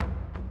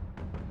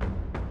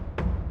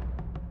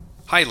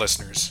Hi,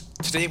 listeners.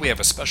 Today we have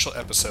a special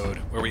episode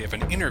where we have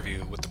an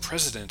interview with the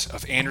president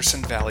of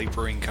Anderson Valley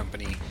Brewing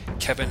Company,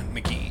 Kevin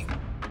McGee.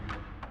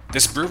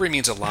 This brewery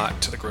means a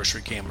lot to the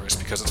Grocery Gamblers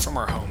because it's from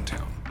our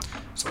hometown,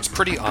 so it's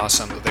pretty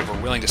awesome that they were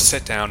willing to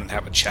sit down and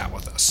have a chat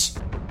with us.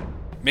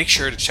 Make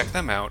sure to check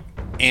them out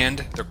and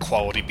their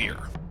quality beer.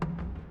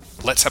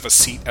 Let's have a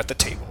seat at the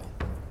table.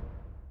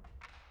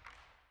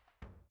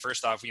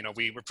 First off,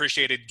 we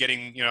appreciated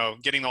getting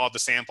all the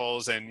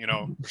samples, and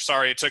we're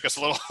sorry it took us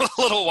a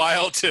little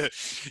while to,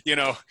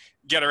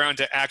 get around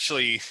to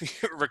actually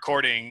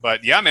recording.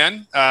 But yeah,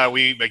 man,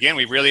 we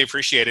really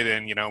appreciate it,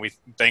 and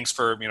thanks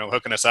for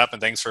hooking us up, and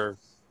thanks for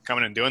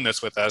coming and doing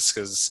this with us,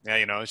 because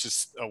it's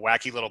just a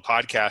wacky little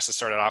podcast that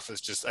started off as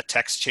just a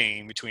text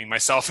chain between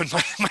myself and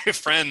my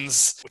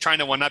friends trying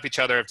to one up each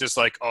other of just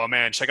like, oh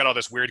man, check out all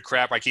this weird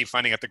crap I keep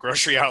finding at the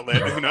grocery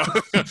outlet.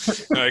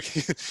 Like,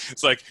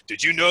 it's like,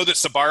 did you know that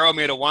Sbarro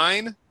made a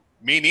wine?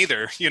 Me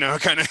neither,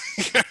 kind of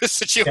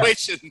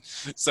situation.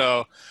 Yeah.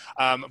 So,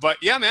 but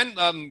yeah, man,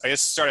 I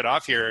just started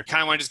off here.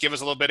 Kind of want to just give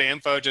us a little bit of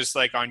info, just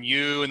like on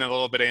you, and then a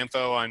little bit of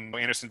info on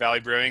Anderson Valley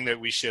Brewing that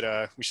we should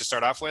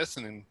start off with,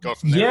 and then go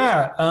from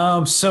there.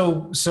 Yeah.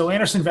 So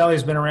Anderson Valley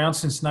has been around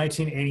since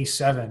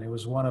 1987. It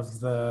was one of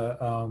the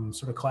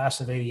sort of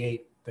class of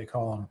 '88, they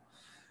call them.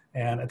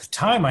 And at the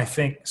time, I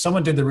think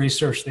someone did the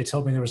research. They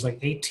told me there was like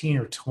 18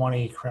 or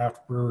 20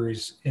 craft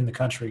breweries in the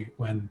country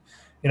when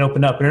it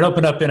opened up, and it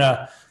opened up in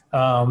a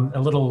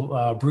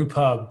little brew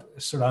pub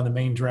sort of on the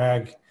main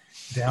drag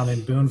down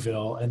in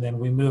Boonville. And then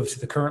we moved to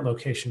the current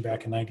location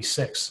back in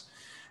 '96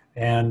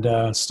 and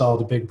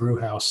installed a big brew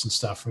house and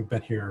stuff. We've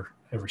been here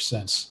ever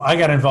since. I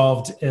got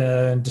involved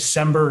in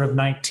December of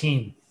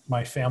 19.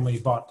 My family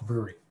bought the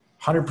brewery.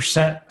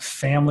 100%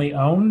 family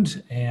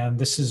owned, and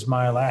this is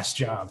my last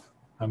job.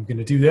 I'm going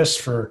to do this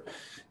for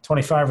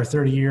 25 or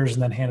 30 years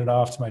and then hand it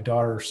off to my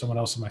daughter or someone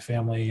else in my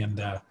family, and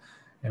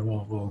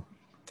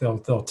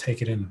they'll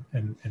take it in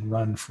and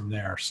run from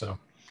there. So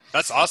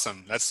that's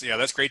awesome.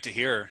 That's great to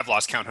hear. I've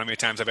lost count how many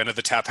times I've been at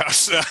the tap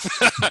house.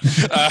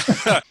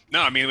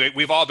 No, I mean,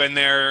 we've all been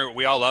there.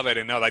 We all love it.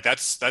 And no, like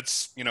that's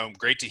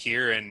great to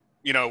hear. And,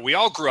 we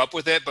all grew up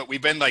with it, but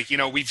we've been like,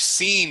 we've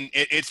seen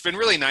it. It's been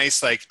really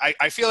nice. Like,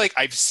 I feel like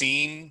I've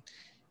seen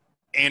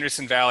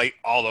Anderson Valley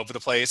all over the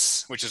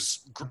place, which is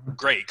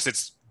great because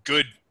it's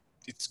good.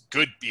 It's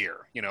good beer.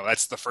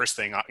 That's the first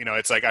thing.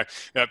 It's like,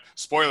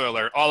 spoiler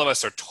alert, all of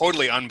us are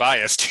totally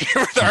unbiased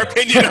here with our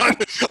opinion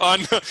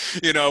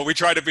on, we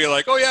try to be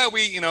like, oh yeah,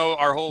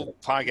 our whole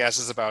podcast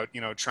is about,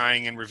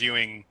 trying and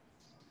reviewing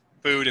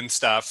food and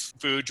stuff,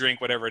 food,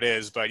 drink, whatever it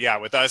is. But yeah,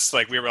 with us,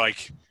 like, we were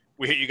like,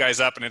 we hit you guys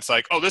up and it's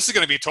like, oh, this is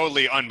going to be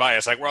totally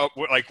unbiased. Like we're all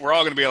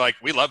going to be like,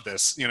 we love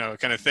this,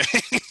 kind of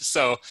thing.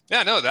 So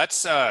yeah, no,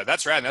 that's rad.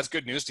 That's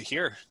good news to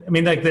hear. I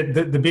mean, like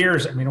the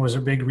beers, it was a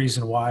big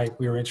reason why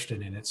we were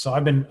interested in it. So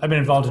I've been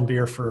involved in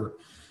beer for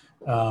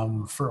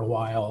a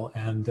while,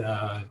 and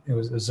it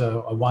was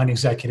a wine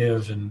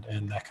executive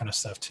and that kind of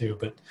stuff too.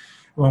 But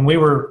when we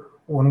were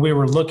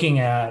looking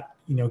at,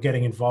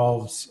 getting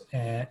involved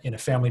in a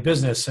family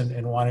business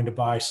and wanting to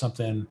buy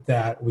something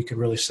that we could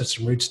really set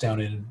some roots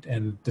down in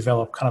and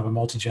develop kind of a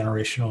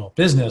multi-generational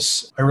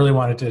business, I really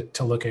wanted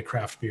to look at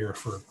craft beer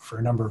for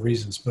a number of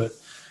reasons. But,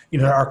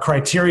 our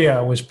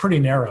criteria was pretty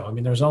narrow. I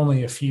mean, there's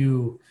only a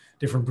few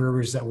different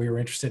breweries that we were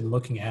interested in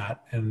looking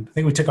at. And I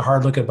think we took a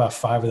hard look at about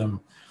 5 of them.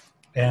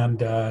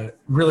 And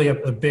really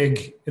a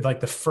big, like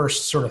the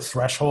first sort of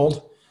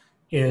threshold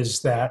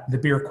is that the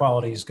beer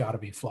quality has got to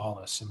be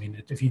flawless. I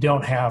mean, if you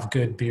don't have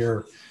good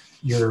beer,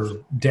 you're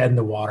dead in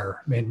the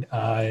water. I mean,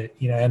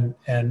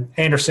 and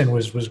Anderson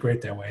was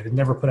great that way. They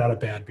never put out a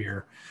bad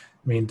beer.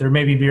 I mean, there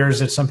may be beers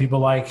that some people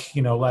like,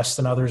 less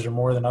than others or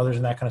more than others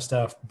and that kind of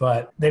stuff,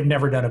 but they've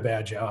never done a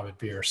bad job at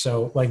beer.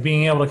 So like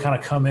being able to kind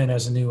of come in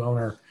as a new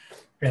owner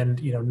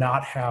and,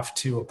 not have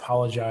to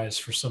apologize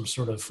for some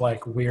sort of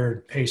like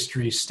weird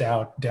pastry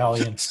stout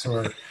dalliance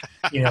or,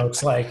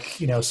 it's like,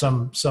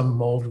 some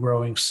mold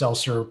growing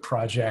seltzer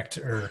project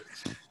or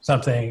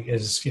something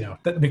is,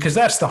 because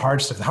that's the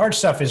hard stuff. The hard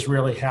stuff is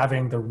really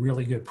having the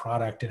really good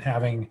product and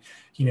having,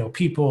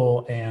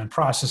 people and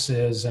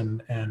processes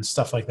and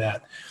stuff like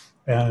that,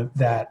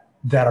 that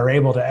are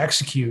able to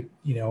execute,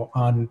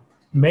 on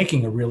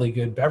making a really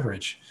good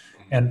beverage.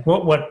 And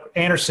what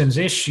Anderson's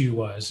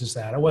issue is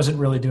that it wasn't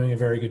really doing a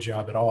very good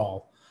job at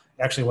all.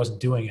 It actually wasn't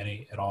doing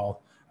any at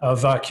all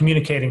of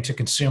communicating to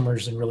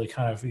consumers and really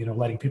kind of,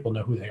 letting people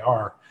know who they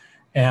are.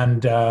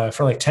 And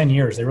for like 10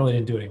 years, they really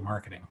didn't do any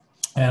marketing.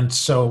 And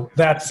so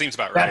that seems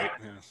about right.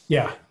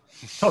 Yeah,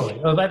 totally.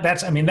 Well,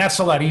 that's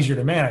a lot easier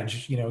to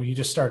manage. You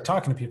just start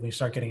talking to people, you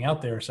start getting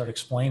out there and start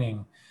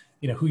explaining,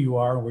 who you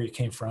are and where you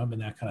came from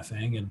and that kind of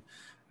thing.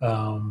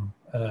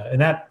 And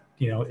that,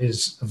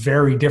 is a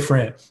very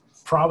different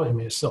problem. I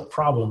mean, it's still a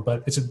problem,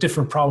 but it's a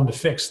different problem to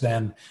fix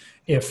than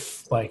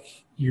if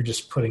like you're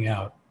just putting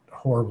out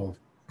horrible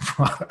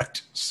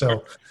product.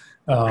 So,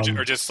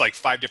 or just like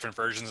 5 different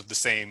versions of the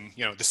same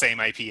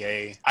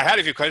IPA. I had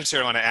a few questions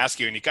here I want to ask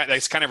you, and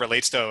this kind of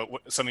relates to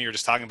what some of you were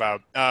just talking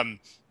about.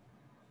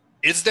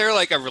 Is there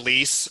like a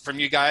release from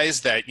you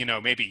guys that,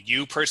 maybe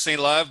you personally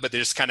love, but they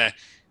just kind of,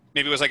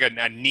 maybe it was like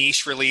a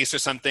niche release or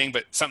something,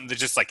 but something that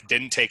just like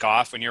didn't take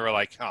off and you were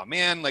like, oh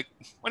man, like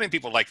why didn't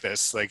people like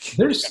this? Like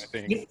kind of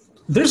thing.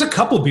 There's a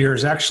couple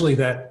beers actually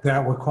that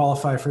would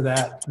qualify for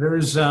that.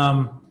 There's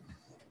a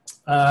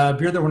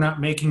beer that we're not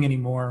making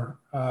anymore,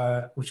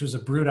 which was a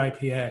brewed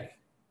IPA.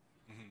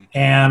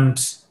 And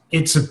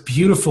it's a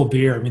beautiful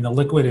beer. I mean, the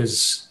liquid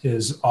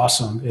is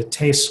awesome. It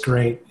tastes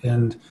great.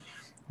 And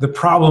the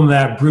problem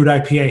that brewed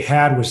IPA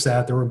had was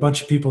that there were a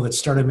bunch of people that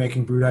started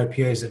making brewed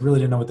IPAs that really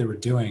didn't know what they were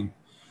doing.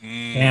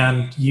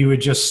 And you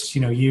would just,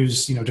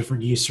 use,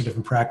 different yeasts or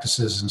different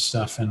practices and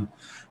stuff. And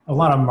a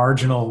lot of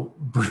marginal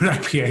brewed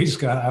IPAs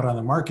got out on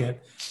the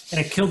market, and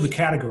it killed the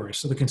category.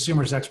 So the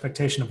consumer's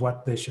expectation of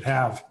what they should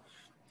have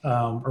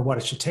or what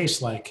it should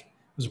taste like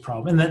was a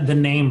problem. And the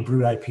name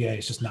brewed IPA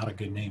is just not a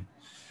good name.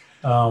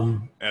 I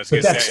was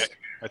gonna say,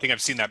 I think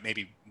I've seen that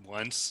maybe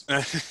once.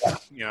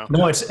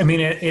 No,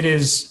 it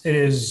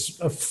is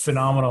a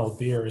phenomenal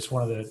beer. It's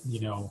one of the,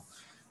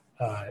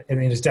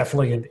 it's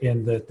definitely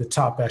in the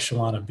top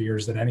echelon of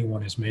beers that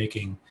anyone is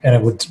making, and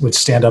it would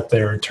stand up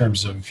there in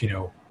terms of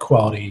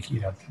quality.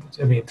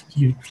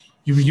 You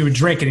would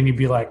drink it and you'd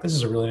be like, this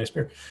is a really nice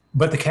beer,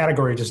 but the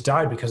category just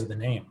died because of the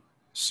name.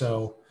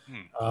 So.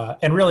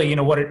 And really,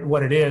 what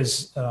it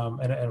is,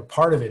 and a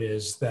part of it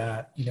is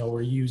that you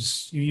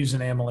use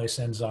an amylase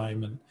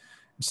enzyme and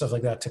stuff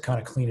like that to kind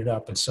of clean it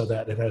up, and so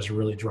that it has a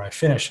really dry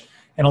finish.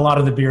 And a lot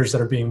of the beers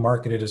that are being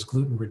marketed as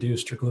gluten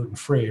reduced or gluten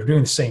free are doing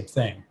the same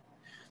thing.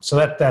 So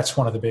that's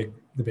one of the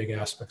big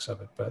aspects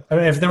of it. But I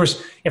mean, if there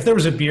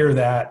was a beer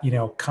that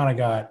kind of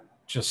got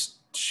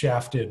just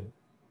shafted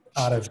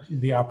out of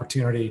the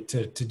opportunity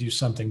to do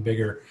something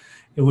bigger,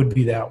 it would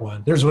be that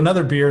one. There's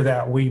another beer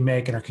that we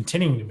make and are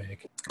continuing to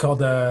make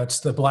called it's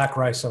the Black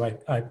Rice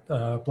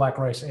Black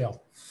Rice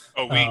Ale.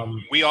 Oh,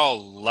 we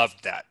all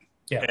loved that.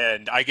 Yeah.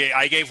 And I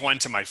gave one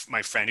to my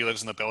friend who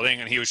lives in the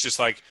building, and he was just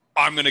like,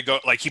 I'm gonna go.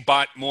 Like he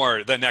bought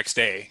more the next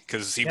day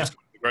because he was going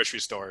to the grocery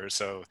store.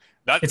 So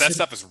that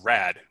stuff is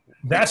rad.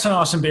 That's an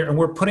awesome beer, and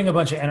we're putting a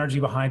bunch of energy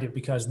behind it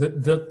because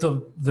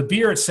the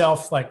beer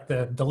itself, like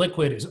the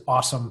liquid, is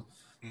awesome.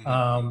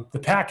 Mm-hmm. The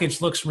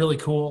package looks really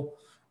cool.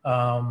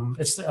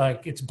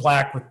 It's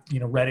black with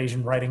red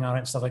Asian writing on it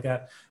and stuff like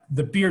that.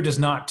 The beer does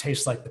not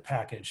taste like the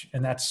package,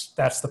 and that's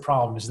the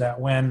problem. Is that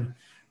when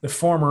the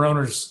former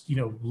owners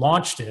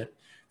launched it,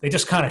 they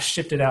just kind of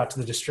shipped it out to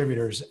the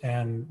distributors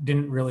and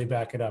didn't really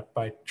back it up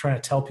by trying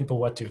to tell people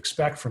what to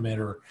expect from it,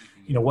 or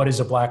what is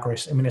a black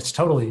rice. I mean, it's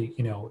totally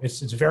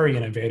it's very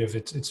innovative.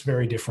 It's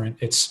very different.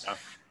 It's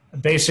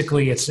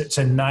basically it's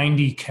a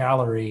 90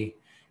 calorie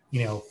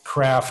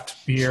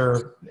craft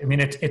beer. I mean,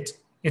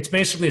 it's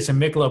basically a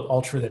Michelob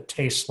Ultra that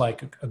tastes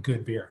like a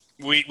good beer.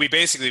 We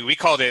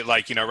called it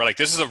like, we're like,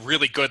 this is a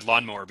really good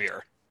lawnmower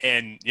beer.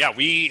 And yeah,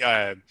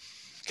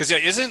 because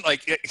isn't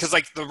like, because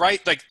like the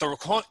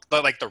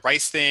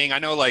rice thing, I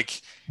know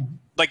like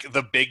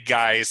the big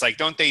guys, like,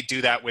 don't they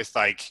do that with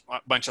like a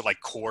bunch of like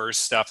Coors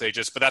stuff?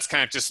 But that's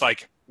kind of just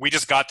like, we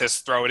just got this,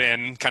 throw it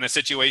in kind of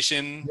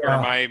situation. Yeah. Or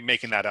am I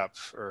making that up?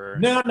 Or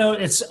no,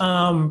 it's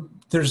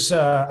there's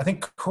I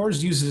think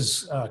Coors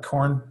uses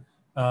corn.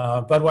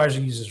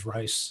 Budweiser uses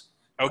rice.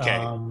 Okay.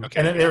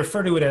 And they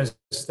refer to it as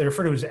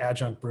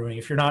adjunct brewing.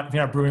 If you're not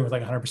brewing with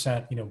like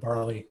 100%,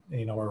 barley,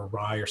 or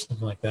rye or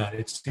something like that,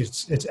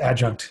 it's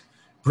adjunct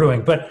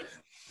brewing. But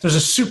there's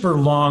a super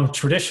long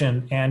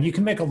tradition, and you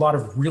can make a lot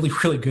of really,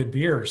 really good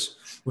beers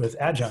with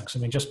adjuncts. I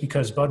mean, just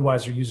because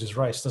Budweiser uses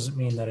rice doesn't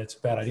mean that it's a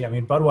bad idea. I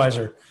mean,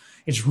 Budweiser,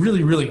 it's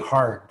really, really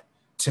hard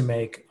to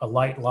make a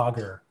light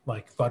lager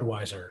like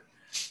Budweiser.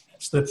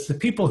 So the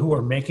people who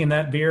are making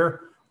that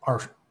beer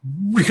are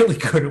really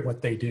good at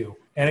what they do,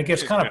 and it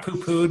gets kind of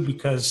poo-pooed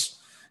because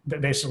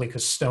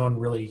Stone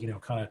really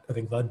kind of, I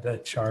think, led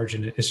that charge,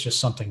 and it's just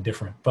something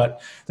different.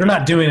 But they're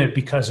not doing it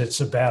because it's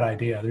a bad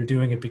idea. They're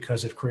doing it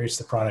because it creates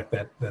the product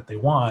that they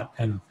want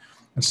and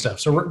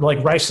stuff. So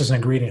like rice as an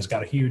ingredient has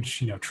got a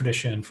huge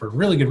tradition for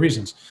really good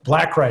reasons.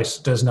 Black rice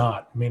does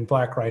not. I mean,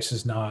 black rice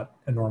is not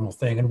a normal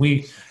thing, and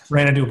we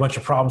ran into a bunch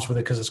of problems with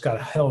it because it's got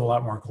a hell of a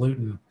lot more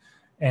gluten.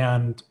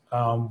 And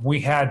we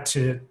had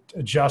to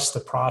adjust the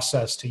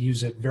process to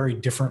use it very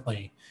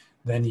differently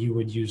than you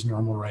would use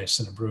normal rice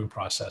in a brewing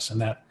process. And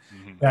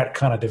that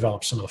kind of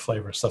developed some of the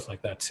flavor and stuff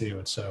like that too.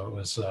 And so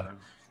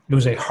it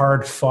was a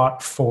hard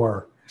fought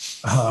for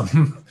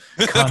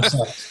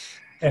concept.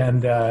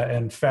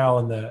 And Fal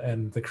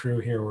and the crew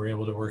here were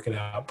able to work it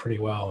out pretty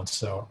well. And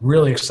so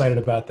really excited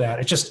about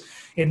that.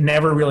 It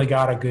never really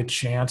got a good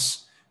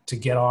chance to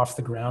get off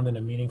the ground in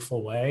a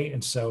meaningful way.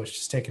 And so it's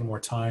just taking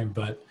more time,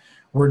 but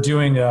we're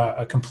doing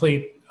a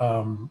complete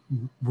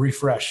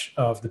refresh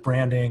of the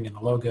branding and the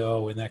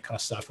logo and that kind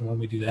of stuff. And when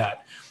we do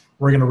that,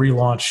 we're going to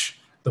relaunch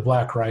the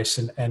Black Rice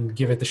and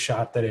give it the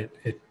shot that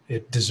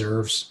it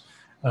deserves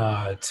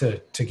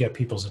to get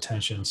people's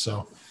attention.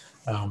 So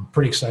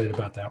pretty excited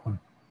about that one.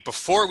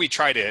 Before we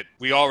tried it,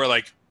 we all were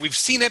like, we've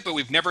seen it, but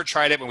we've never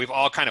tried it, but we've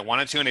all kind of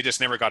wanted to, and it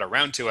just never got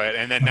around to it.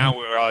 And then now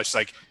we're all just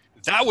like,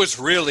 that was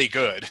really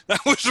good.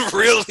 That was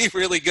really,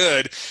 really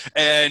good.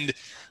 And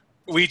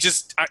we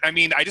just, I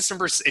mean, I just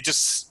remember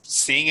just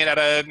seeing it at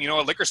a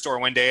liquor store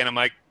one day, and I'm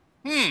like,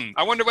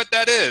 I wonder what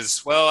that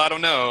is. Well, I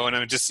don't know. And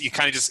I'm just,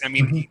 I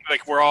mean,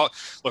 like we're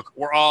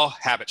all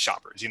habit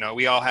shoppers,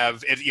 we all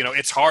have it,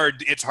 it's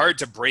hard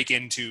to break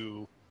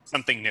into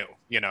something new,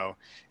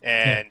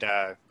 and,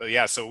 but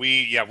yeah, so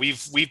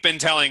we've been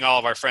telling all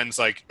of our friends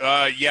like,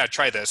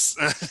 try this.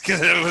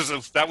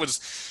 Cause that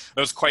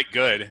was quite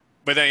good.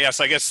 But then, yes,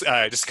 I guess,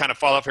 just kind of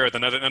follow up here with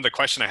another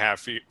question I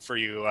have for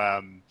you.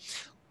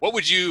 What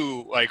would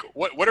you like,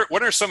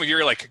 what are some of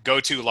your like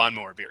go-to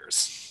lawnmower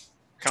beers?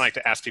 Kind of like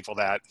to ask people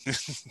that.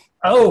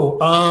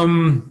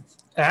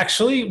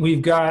 Actually,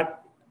 we've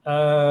got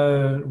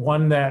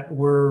one that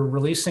we're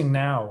releasing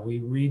now.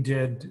 We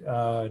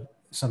redid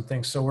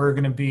something, so we're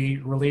going to be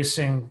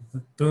releasing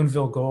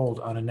Boonville Gold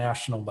on a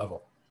national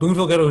level.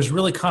 Boonville Gold was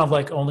really kind of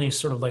like only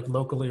sort of like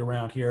locally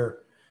around here,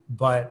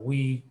 but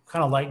we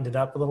kind of lightened it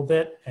up a little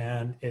bit,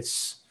 and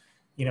it's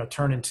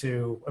turned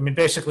into, I mean,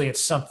 basically it's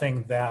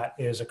something that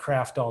is a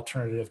craft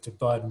alternative to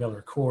Bud,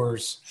 Miller,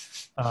 Coors.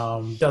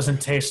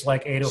 Doesn't taste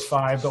like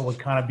 805, but would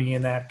kind of be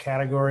in that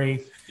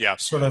category. Yeah.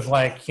 Sort of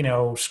like,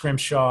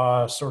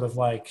 Scrimshaw, sort of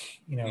like,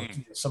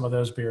 some of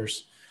those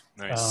beers.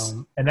 Nice.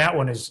 And that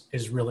one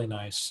is really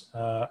nice.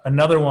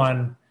 Another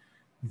one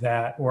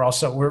that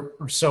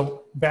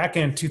so back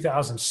in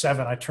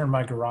 2007, I turned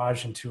my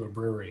garage into a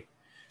brewery.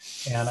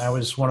 And I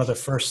was one of the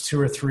first 2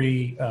 or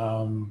 3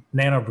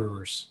 nano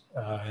brewers,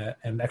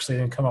 and actually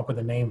didn't come up with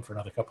a name for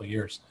another couple of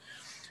years.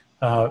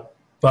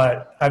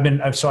 But I've been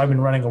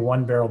running a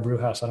 1-barrel brew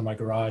house out of my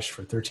garage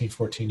for 13,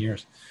 14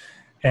 years.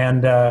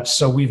 And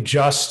so we've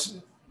just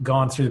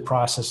gone through the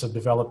process of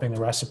developing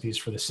the recipes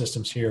for the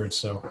systems here. And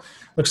so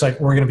looks like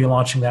we're going to be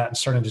launching that and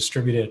starting to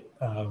distribute it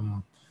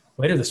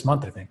later this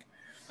month, I think.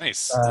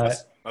 Nice.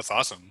 That's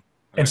awesome.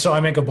 And so I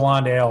make a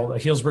blonde ale, a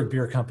Healdsburg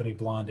Beer Company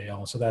blonde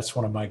ale. So that's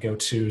one of my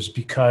go-tos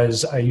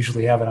because I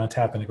usually have it on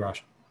tap in the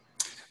garage.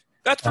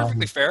 That's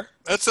perfectly fair.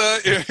 That's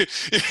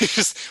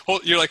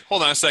you're like,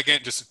 hold on a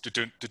second, just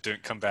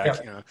come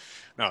back. Yeah.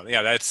 No,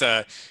 yeah, that's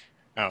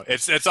no,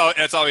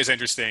 it's always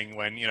interesting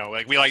when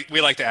like we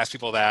like to ask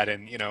people that,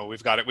 and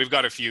we've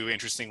got a few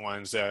interesting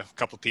ones. A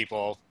couple of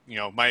people,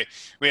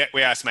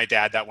 we asked my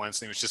dad that once,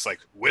 and he was just like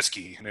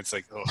whiskey, and it's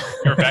like, oh,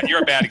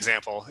 you're a bad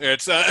example.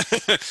 It's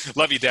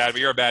love you, Dad,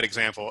 but you're a bad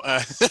example.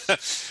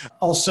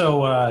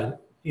 Also,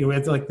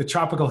 it's like the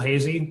Tropical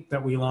Hazy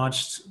that we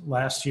launched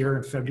last year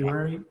in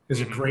February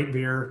is a great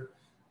beer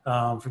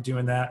for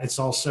doing that. It's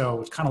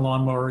kind of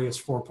lawnmower. It's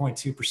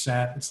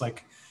 4.2%. It's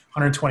like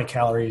 120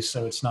 calories,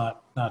 so it's not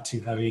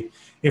too heavy.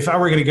 If I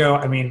were going to go,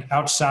 I mean,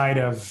 outside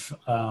of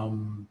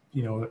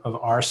of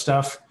our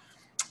stuff,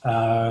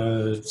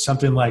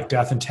 something like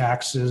Death and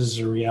Taxes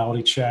or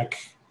Reality Check,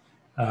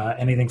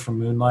 anything from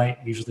Moonlight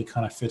usually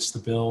kind of fits the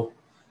bill.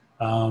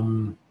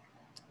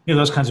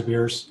 Those kinds of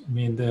beers. I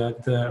mean, go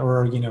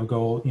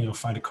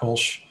find a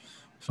Kolsch,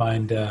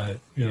 find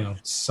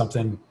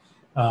something.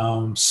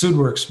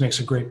 Sudworks makes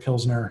a great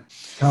Pilsner.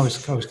 Can always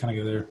kind of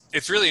go there.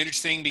 It's really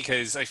interesting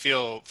because I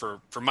feel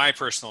for my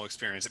personal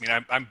experience, I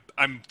mean,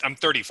 I'm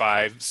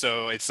 35,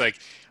 so it's like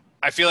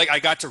I feel like I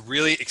got to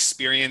really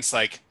experience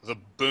like the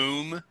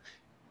boom,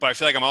 but I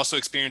feel like I'm also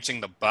experiencing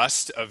the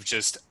bust of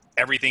just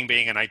everything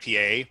being an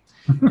IPA,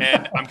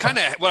 and I'm kind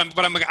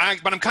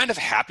of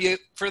happy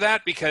for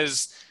that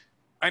because.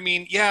 I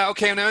mean, yeah,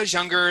 okay, when I was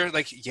younger,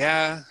 like,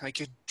 yeah, I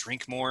could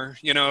drink more,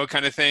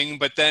 kind of thing.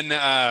 But then,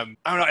 I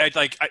don't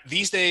know,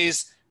 these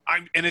days,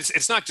 and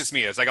it's not just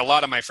me. It's like a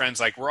lot of my friends,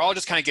 like, we're all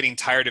just kind of getting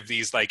tired of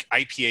these, like,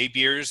 IPA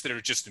beers that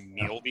are just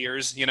meal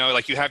beers,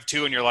 like you have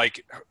 2 and you're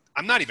like,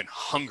 I'm not even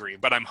hungry,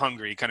 but I'm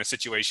hungry kind of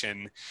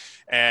situation.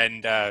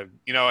 And,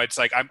 it's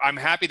like, I'm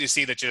happy to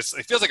see that just,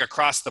 it feels like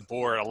across the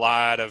board, a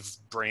lot of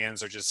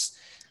brands are just,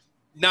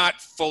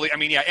 not fully. I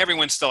mean, yeah,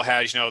 everyone still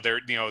has, they're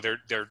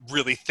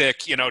really thick,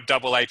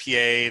 double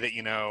IPA that,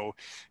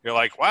 you're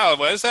like, wow,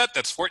 what is that?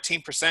 That's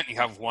 14%. You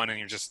have one and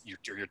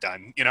you're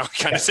done,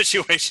 kind of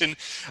situation,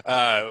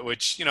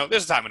 which,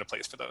 there's a time and a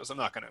place for those. I'm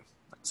not going to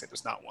say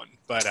there's not one,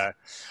 but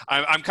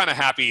I'm kind of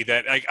happy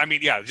that, I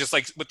mean, yeah, just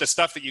like with the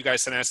stuff that you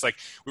guys sent us, like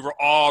we were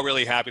all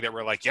really happy that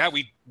we're like, yeah,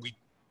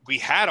 we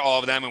had all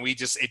of them and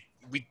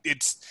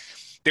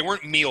they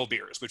weren't meal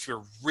beers, which we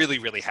were really,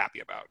 really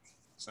happy about.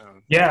 So.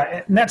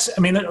 Yeah, and that's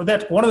one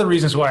of the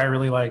reasons why I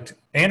really liked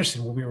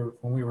Anderson when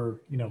we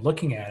were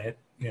looking at it,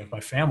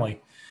 my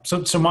family. So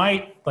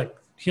my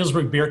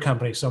Healdsburg Beer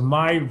Company. So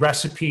my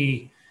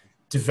recipe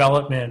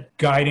development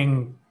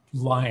guiding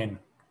line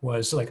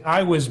was like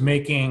I was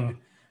making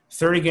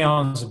 30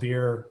 gallons of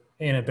beer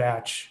in a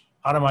batch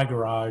out of my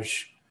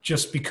garage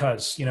just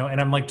because, and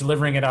I'm like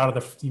delivering it out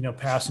of the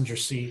passenger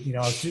seat.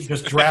 It's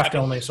just draft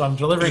only, so I'm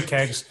delivering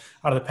kegs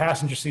out of the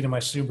passenger seat of my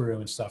Subaru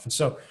and stuff, and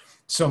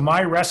So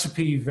my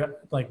recipe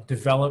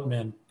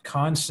development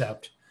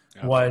concept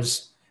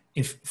was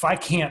if I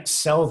can't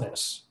sell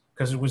this,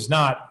 because it was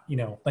not,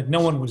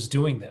 no one was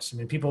doing this. I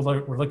mean, people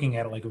were looking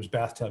at it like it was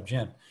bathtub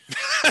gin.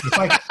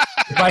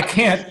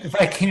 if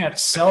I can't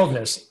sell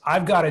this,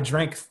 I've got to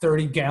drink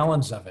 30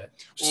 gallons of it.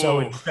 So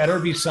Ooh. it better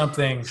be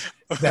something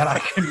that I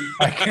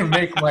can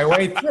make my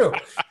way through.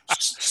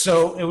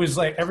 So it was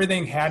like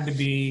everything had to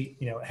be,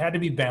 it had to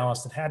be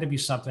balanced. It had to be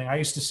something. I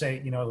used to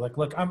say, like,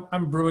 look,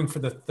 I'm brewing for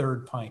the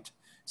third pint.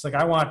 It's like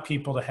I want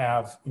people to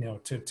have,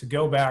 to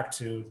go back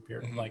to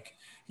beer, like,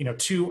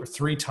 2 or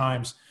 3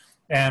 times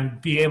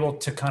and be able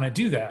to kind of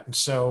do that. And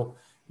so,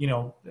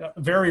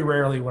 very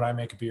rarely would I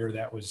make a beer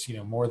that was,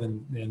 more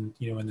than in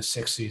the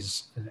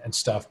 60s and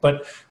stuff.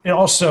 But it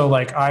also,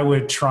 like, I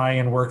would try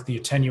and work the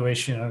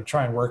attenuation and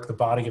try and work the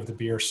body of the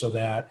beer so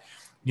that,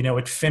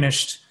 it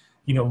finished,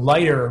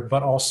 lighter,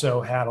 but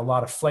also had a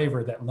lot of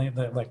flavor that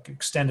like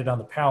extended on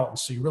the palate. And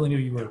so you really knew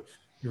you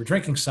were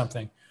drinking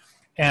something.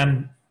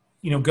 And,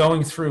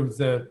 going through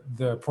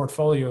the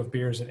portfolio of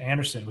beers at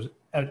Anderson was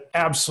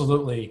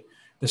absolutely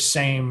the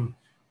same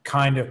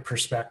kind of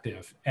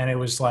perspective. And it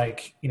was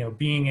like,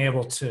 being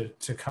able to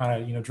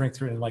kind of, drink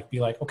through it and like,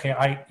 be like, okay,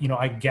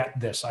 I get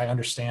this. I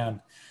understand,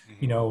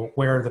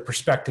 where the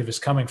perspective is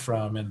coming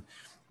from.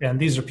 And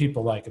these are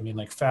people like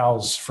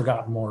Fal's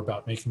forgotten more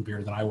about making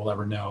beer than I will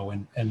ever know.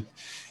 And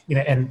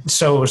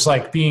so it was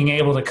like being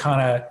able to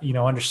kind of,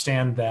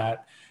 understand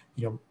that,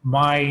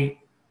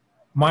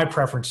 my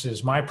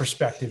preferences, my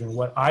perspective, and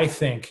what I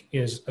think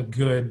is a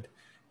good,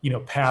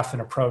 path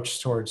and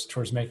approach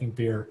towards making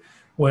beer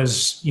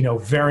was,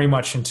 very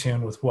much in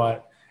tune with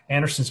what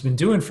Anderson's been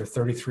doing for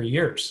 33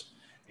 years.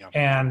 Yeah.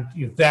 And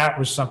that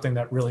was something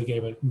that really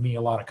gave me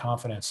a lot of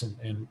confidence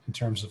in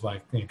terms of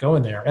like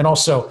going there. And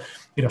also,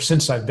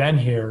 since I've been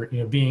here,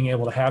 being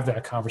able to have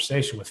that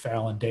conversation with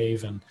Fal and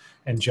Dave and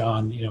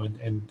John,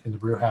 in the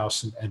brew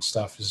house and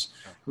stuff has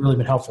really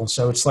been helpful. And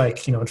so it's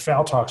like, and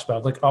Fal talks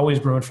about like always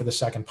brewing for the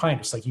second pint.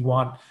 It's like you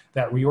want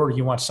that reorder,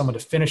 you want someone to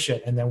finish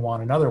it and then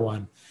want another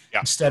one. Yeah.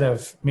 Instead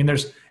of,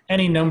 there's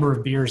any number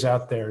of beers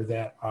out there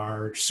that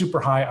are super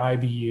high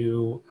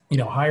IBU,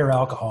 higher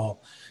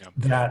alcohol,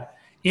 that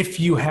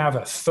if you have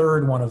a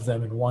third one of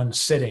them in one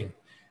sitting,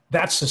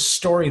 that's a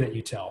story that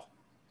you tell.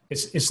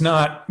 It's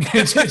not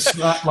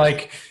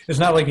like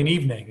an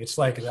evening. It's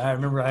like, I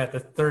remember I had the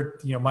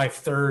third, my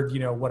third,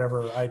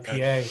 whatever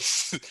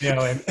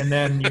IPA, and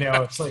then,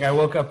 it's like I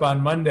woke up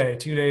on Monday,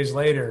 2 days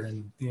later,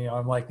 and,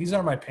 I'm like, these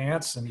are my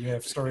pants. And you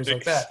have stories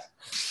like that.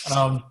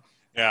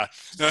 Yeah.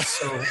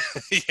 So,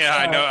 yeah,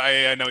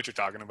 I know what you're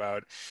talking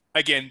about.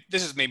 Again,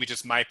 this is maybe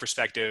just my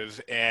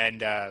perspective,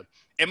 and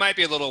it might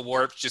be a little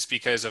warped just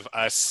because of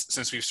us,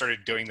 since we've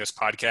started doing this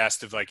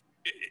podcast of like,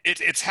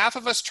 it's half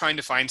of us trying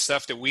to find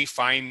stuff that we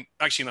find,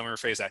 actually, let me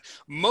rephrase that.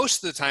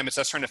 Most of the time it's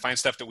us trying to find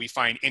stuff that we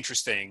find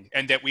interesting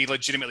and that we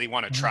legitimately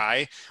want to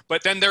try.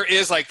 But then there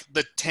is like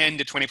the 10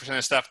 to 20%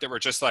 of stuff that we're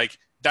just like,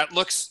 that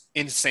looks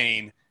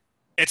insane.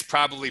 It's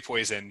probably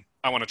poison.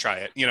 I want to try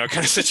it,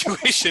 kind of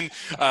situation.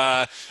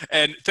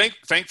 And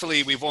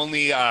thankfully we've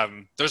only,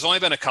 there's only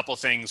been a couple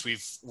things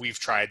we've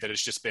tried that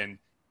has just been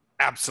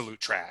absolute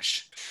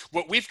trash.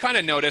 What we've kind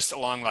of noticed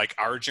along like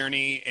our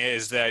journey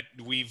is that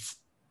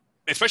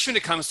especially when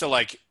it comes to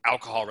like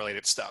alcohol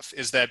related stuff,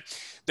 is that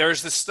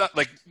there's this stuff,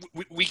 like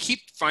we keep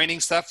finding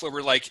stuff where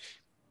we're like,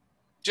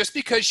 just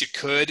because you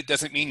could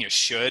doesn't mean you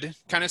should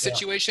kind of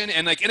situation. Yeah.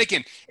 And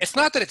again, it's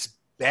not that it's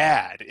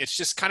bad. It's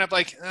just kind of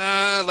like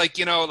a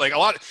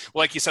lot,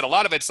 like you said, a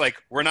lot of it's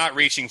like, we're not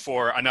reaching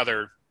for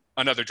another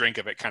drink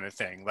of it kind of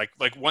thing. Like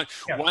one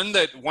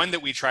that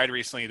we tried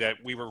recently that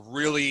we were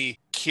really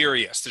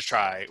curious to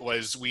try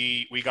was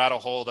we got a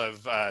hold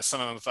of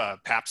some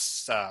of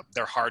Pabst's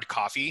their hard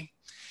coffee,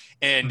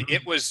 and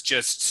it was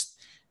just,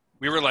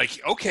 we were like,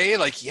 okay,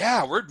 like,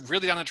 yeah, we're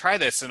really down to try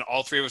this. And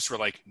all three of us were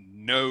like,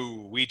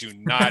 no, we do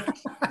not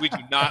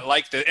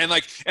like that.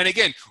 And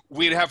again,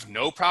 we'd have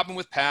no problem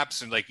with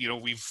Pabst. And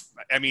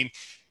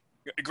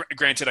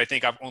granted, I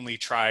think I've only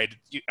tried,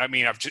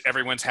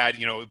 everyone's had,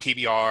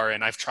 PBR,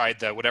 and I've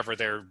tried whatever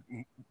their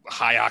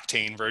high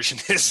octane version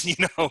is,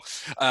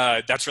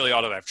 that's really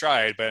all that I've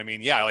tried. But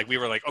we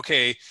were like,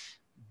 okay,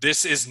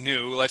 this is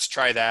new. Let's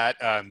try that.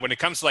 When it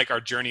comes to like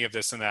our journey of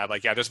this and that,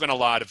 like, yeah, there's been a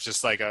lot of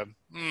just like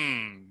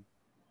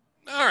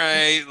all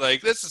right, like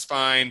this is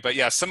fine. But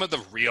yeah, some of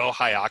the real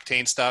high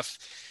octane stuff,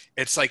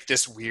 it's like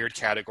this weird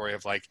category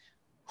of like,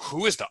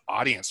 who is the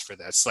audience for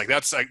this? Like,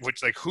 that's like,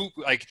 who,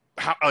 like,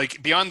 how,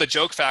 like beyond the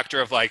joke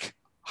factor of like,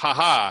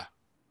 haha,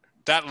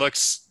 that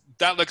looks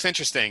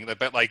interesting.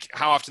 But like,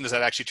 how often does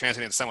that actually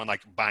translate into someone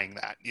like buying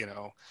that,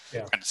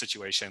 kind of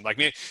situation? Like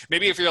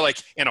maybe if you're like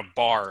in a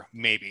bar,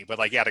 maybe, but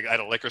like, yeah, at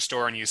a liquor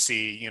store and you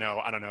see,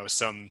 I don't know,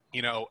 some,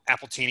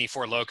 Appletini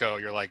Four Loko,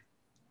 you're like,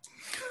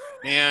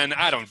 man,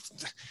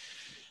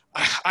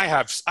 I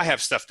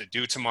have stuff to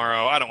do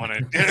tomorrow. I don't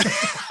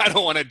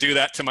want to do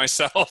that to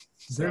myself.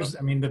 There's,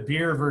 the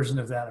beer version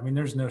of that.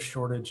 There's no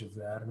shortage of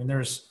that.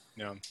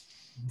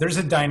 There's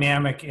a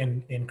dynamic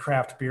in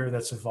craft beer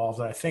that's evolved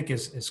that I think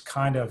is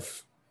kind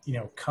of,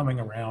 coming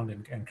around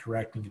and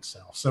correcting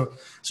itself.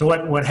 So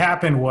what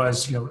happened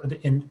was,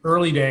 in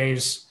early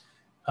days,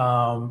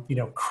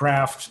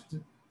 craft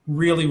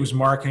really was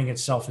marketing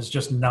itself as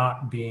just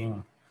not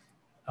being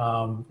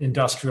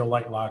industrial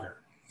light lager.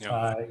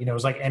 Yeah. You know, it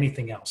was like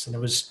anything else. And it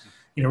was,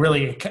 you know,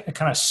 really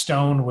kind of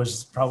Stone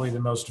was probably the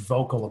most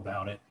vocal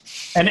about it.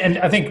 And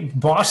I think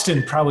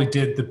Boston probably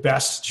did the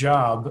best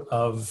job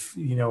of,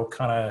 you know,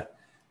 kind of,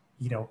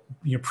 you know,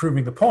 you're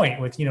proving the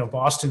point with, you know,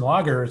 Boston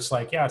Lager. It's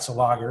like, yeah, it's a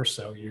lager,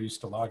 so you're used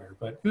to lager,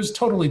 but it was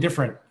totally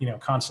different, you know,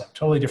 concept,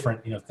 totally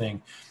different, you know,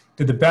 thing.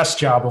 Did the best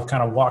job of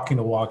kind of walking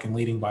the walk and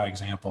leading by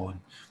example and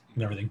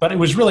everything. But it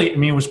was really, I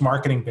mean, it was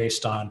marketing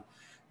based on,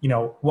 you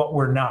know, what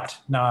we're not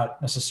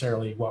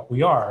necessarily what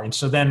we are. And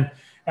so then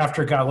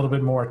after it got a little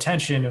bit more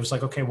attention, it was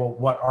like, okay, well,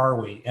 what are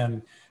we?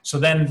 And so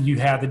then you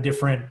had the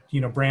different,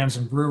 you know, brands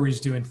and breweries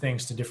doing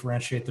things to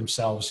differentiate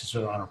themselves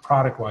sort of on a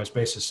product wise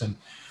basis. And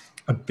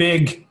a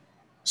big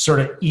sort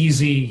of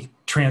easy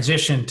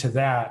transition to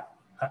that,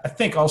 I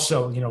think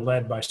also, you know,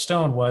 led by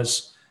Stone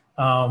was,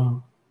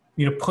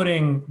 you know,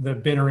 putting the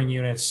bittering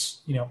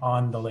units, you know,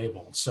 on the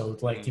label. So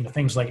like, you know,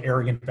 things like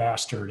Arrogant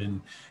Bastard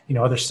and, you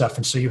know, other stuff.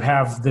 And so you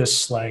have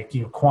this like,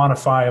 you know,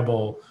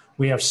 quantifiable,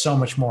 we have so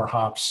much more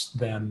hops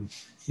than,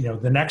 you know,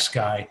 the next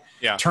guy,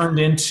 turned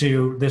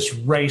into this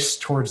race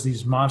towards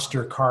these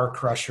monster car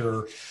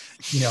crusher,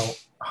 you know,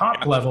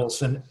 hop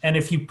levels. And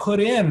if you put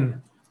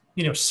in,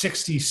 you know,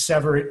 60,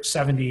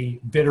 70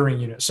 bittering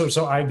units. So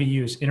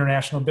IBUs,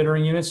 international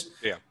bittering units.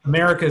 Yeah.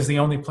 America is the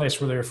only place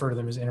where they refer to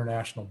them as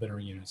international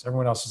bittering units.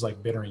 Everyone else is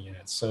like bittering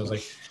units. So it's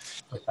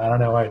like I don't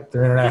know,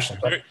 they're international.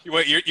 But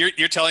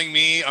you're telling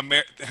me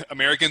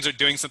Americans are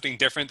doing something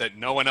different that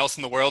no one else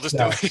in the world is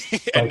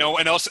doing, and no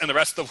one else in the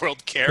rest of the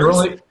world cares.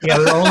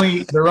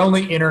 They're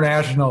only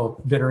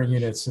international bittering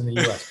units in the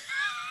U.S.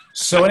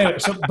 So anyway,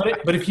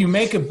 but if you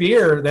make a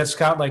beer that's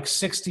got like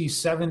 60,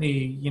 70,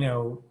 you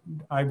know,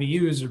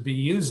 IBUs or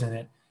BUs in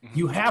it,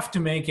 you have to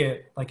make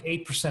it like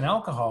 8%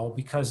 alcohol,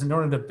 because in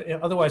order to,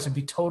 otherwise it'd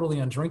be totally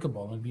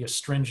undrinkable and be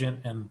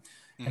astringent and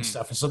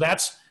stuff. And so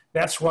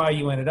that's why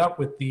you ended up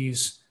with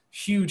these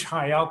huge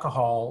high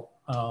alcohol,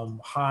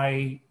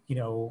 high, you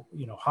know,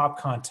 hop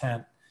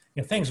content,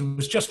 you know, things. It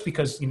was just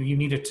because, you know, you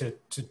needed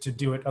to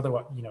do it.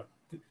 Otherwise, you know,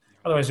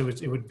 otherwise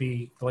it would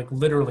be like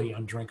literally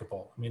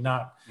undrinkable. I mean,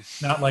 not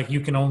like you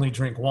can only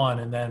drink one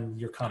and then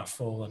you're kind of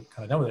full and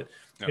kind of done with it.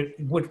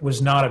 No. It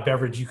was not a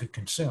beverage you could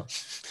consume.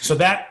 So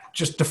that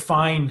just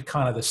defined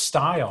kind of the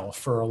style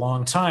for a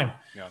long time.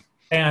 Yeah.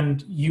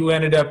 And you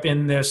ended up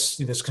in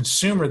this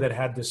consumer that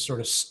had this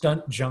sort of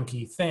stunt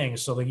junkie thing.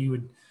 So that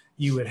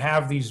you would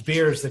have these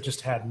beers that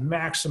just had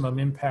maximum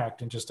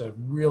impact and just a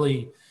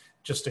really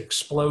just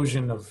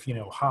explosion of, you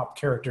know, hop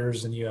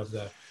characters, and you have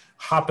the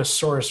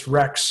Hoposaurus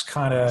Rex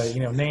kind of,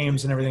 you know,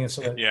 names and everything. And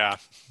so that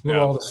blew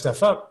all this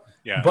stuff up.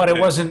 Yeah. But it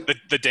wasn't the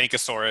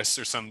Dankosaurus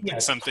or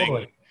something.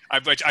 Totally.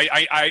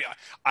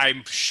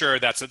 I'm sure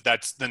that's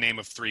the name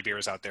of 3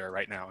 beers out there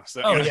right now.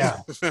 So, oh, you know.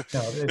 yeah.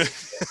 No,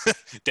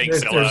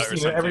 Dankzilla or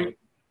something.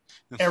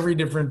 Every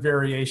different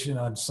variation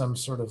on some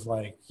sort of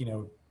like,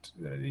 you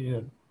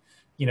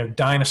know,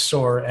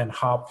 dinosaur and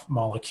hop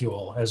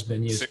molecule has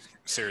been used.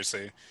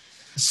 Seriously.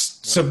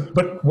 So,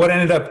 but what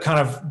ended up kind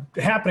of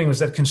happening was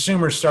that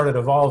consumers started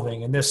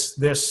evolving, and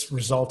this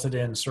resulted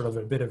in sort of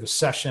a bit of a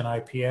session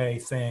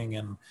IPA thing,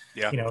 and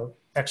you know,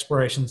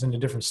 explorations into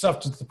different stuff,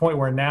 to the point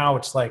where now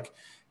it's like,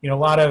 you know, a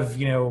lot of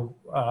you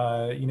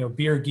know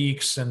beer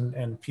geeks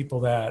and people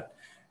that,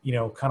 you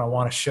know, kind of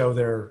want to show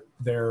their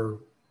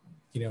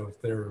you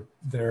know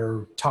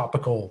their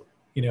topical,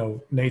 you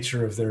know,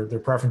 nature of their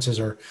preferences,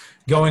 are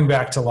going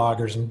back to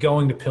lagers and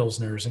going to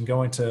pilsners and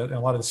going to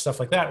a lot of the stuff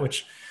like that,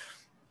 which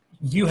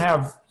you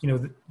have, you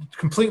know,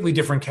 completely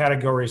different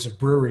categories of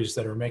breweries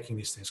that are making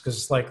these things. Because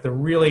it's like the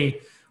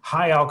really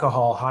high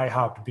alcohol, high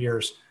hopped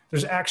beers,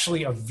 there's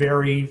actually a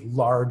very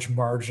large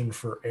margin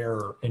for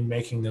error in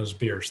making those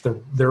beers.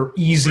 They're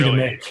easy to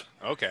make.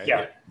 Okay.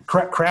 Yeah.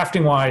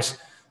 Crafting wise,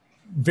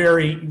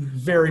 very,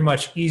 very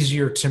much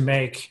easier to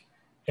make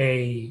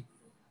a,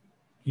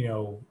 you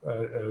know,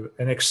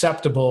 an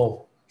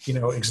acceptable, you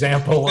know,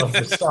 example of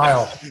the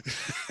style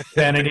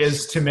than it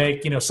is to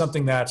make, you know,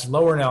 something that's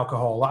lower in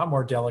alcohol, a lot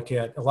more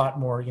delicate, a lot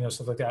more, you know,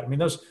 stuff like that. I mean,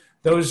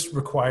 those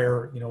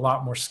require, you know, a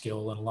lot more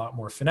skill and a lot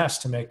more finesse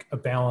to make a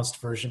balanced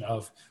version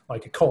of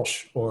like a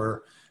Kolsch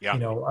or, you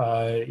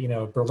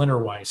know, Berliner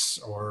Weiss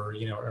or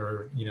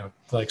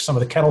like some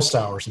of the kettle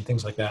sours and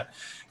things like that.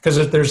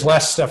 Because there's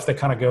less stuff that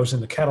kind of goes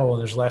in the kettle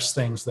and there's less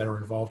things that are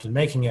involved in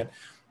making it.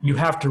 You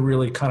have to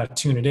really kind of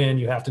tune it in.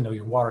 You have to know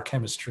your water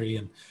chemistry,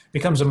 and it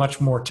becomes a much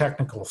more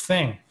technical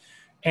thing.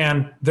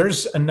 And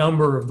there's a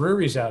number of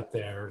breweries out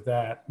there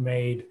that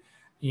made,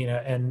 you know,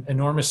 an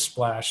enormous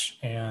splash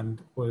and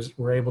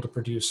were able to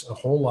produce a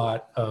whole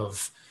lot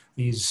of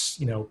these,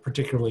 you know,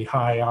 particularly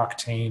high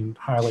octane,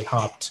 highly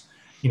hopped,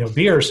 you know,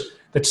 beers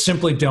that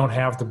simply don't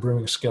have the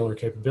brewing skill or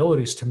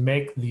capabilities to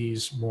make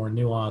these more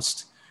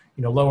nuanced,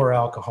 you know, lower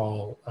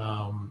alcohol,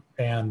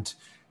 and,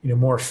 you know,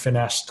 more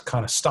finessed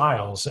kind of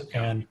styles.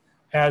 And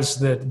as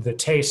the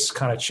tastes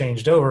kind of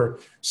changed over,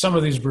 some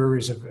of these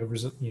breweries have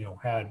you know,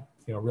 had,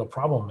 you know, a real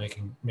problem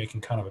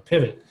making kind of a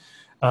pivot.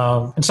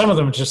 And some of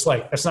them are just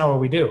like, that's not what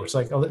we do. It's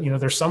like, you know,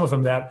 there's some of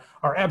them that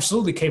are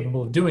absolutely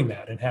capable of doing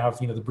that and have,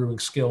 you know, the brewing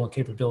skill and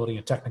capability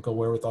and technical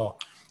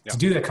wherewithal to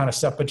do that kind of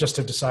stuff, but just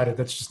have decided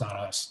that's just not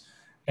us.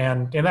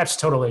 And that's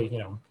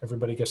totally,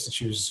 everybody gets to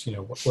choose,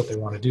 what they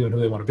want to do and who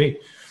they want to be.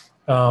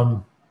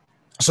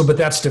 But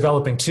that's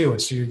developing too.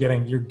 And so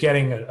you're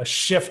getting a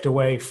shift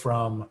away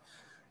from,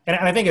 and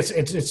I think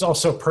it's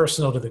also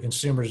personal to the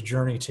consumer's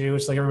journey too.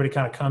 It's like everybody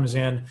kind of comes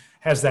in,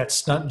 has that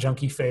stunt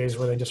junkie phase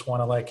where they just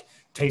want to like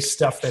taste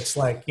stuff that's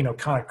like,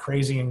 kind of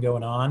crazy and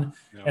going on.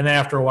 Yeah. And then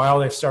after a while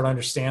they start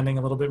understanding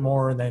a little bit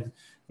more, and then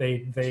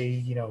they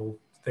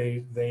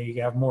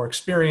have more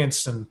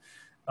experience and,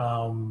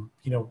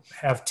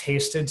 have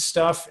tasted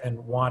stuff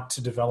and want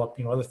to develop,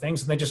 other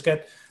things, and they just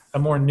get a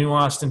more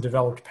nuanced and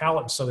developed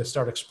palate. And so they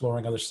start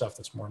exploring other stuff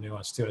that's more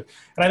nuanced to it.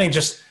 And I think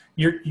just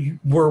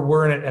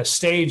we're in a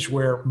stage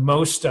where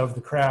most of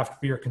the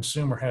craft beer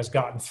consumer has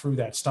gotten through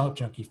that stunt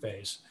junkie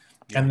phase,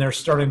 and they're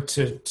starting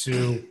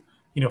to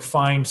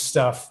find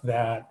stuff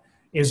that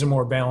is a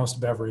more balanced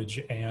beverage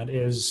and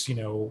is,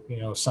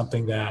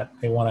 something that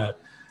they want to,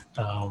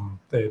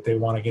 they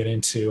want to get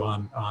into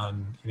on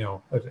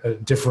a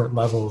different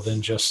level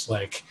than just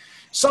like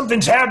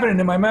something's happening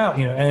in my mouth,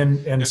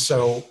 and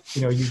so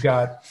you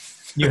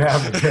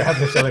have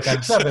this other kind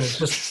of stuff, and it's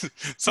just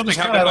something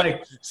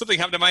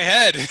happened to my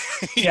head.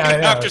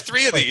 After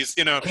three of these,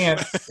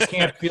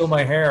 can't feel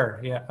my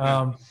hair.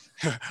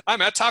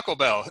 I'm at Taco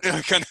Bell.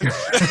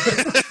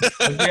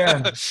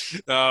 Again.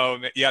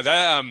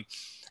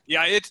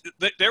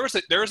 There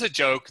was a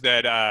joke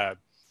that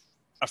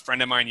a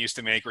friend of mine used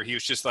to make, where he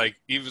was like,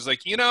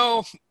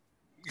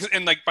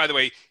 and like, by the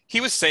way, he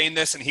was saying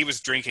this and he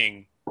was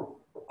drinking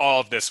all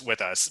of this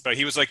with us, but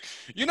he was like,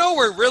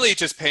 we're really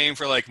just paying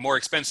for like more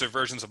expensive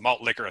versions of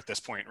malt liquor at this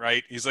point,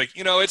 right? He's like,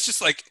 it's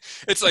just like,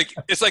 it's like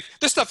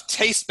this stuff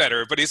tastes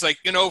better, but he's like,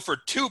 for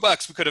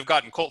 $2 we could have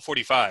gotten Colt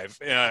 45,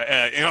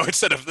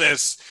 instead of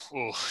this.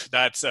 Ooh,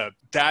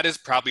 that is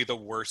probably the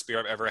worst beer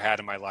I've ever had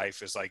in my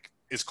life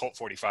is Colt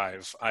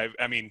 45.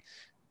 I mean,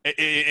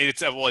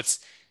 it's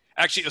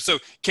actually, so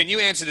can you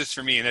answer this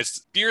for me? And it's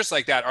beers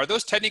like that, are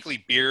those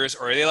technically beers,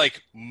 or are they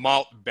like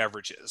malt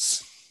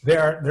beverages?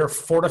 They're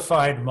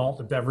fortified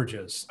malt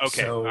beverages.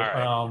 Okay. So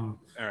all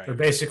right. They're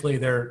basically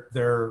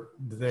they're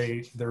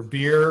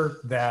beer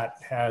that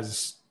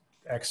has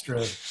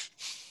extra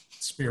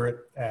spirit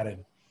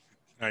added.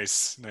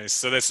 Nice.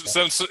 So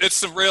it's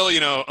some real,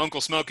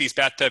 Uncle Smokey's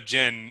bathtub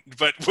gin,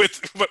 but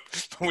with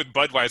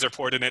Budweiser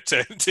poured in it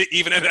to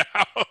even it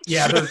out.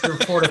 Yeah, they're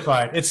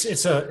fortified.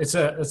 It's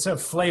a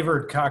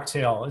flavored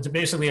cocktail. It's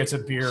a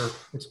beer.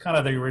 It's kind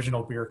of the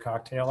original beer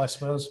cocktail, I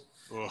suppose.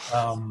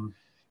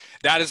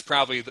 That is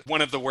probably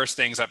one of the worst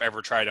things I've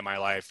ever tried in my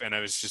life. And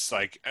I was just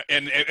like,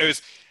 and it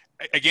was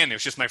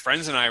just my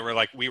friends and I were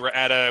like, we were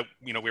at a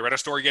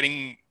store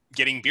getting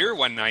beer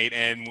one night,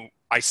 and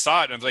I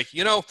saw it and I was like,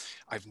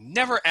 I've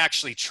never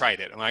actually tried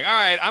it. I'm like, all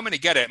right, I'm going to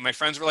get it. And my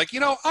friends were like,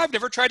 I've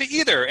never tried it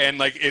either. And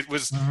like, it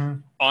was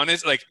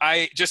honest. Like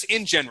I just,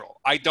 in general,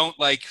 I don't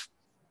like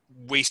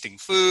wasting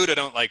food. I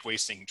don't like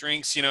wasting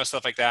drinks,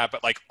 stuff like that.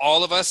 But like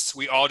all of us,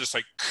 we all just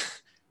like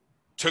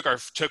took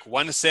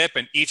one sip,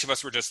 and each of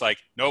us were just like,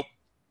 nope.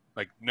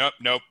 Like, nope.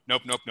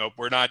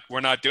 We're not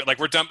doing, like,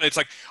 we're done. It's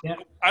like,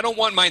 I don't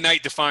want my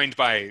night defined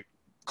by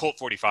Colt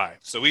 45.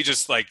 So we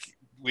just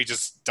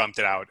dumped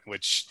it out,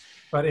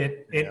 but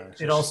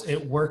it also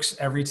works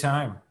every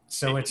time.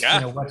 So it's,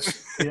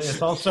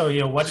 it's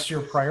also, what's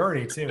your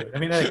priority too? I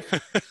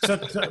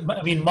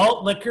mean,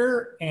 malt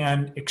liquor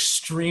and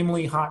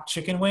extremely hot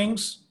chicken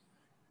wings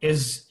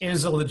is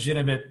a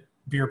legitimate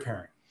beer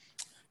pairing.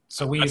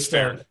 So we used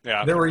to,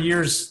 there were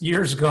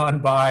years gone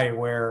by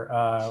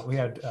where we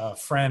had a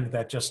friend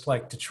that just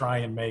liked to try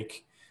and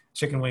make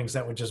chicken wings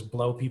that would just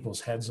blow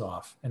people's heads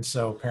off. And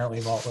so apparently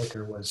malt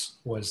liquor was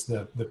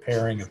the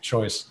pairing of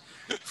choice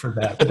for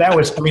that. But that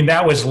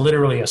was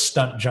literally a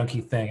stunt junkie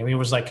thing. I mean, it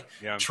was like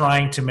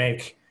trying to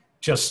make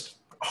just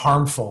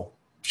harmful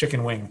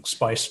chicken wing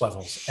spice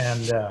levels.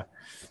 And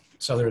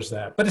so there's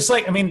that. But it's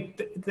like, I mean,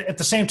 at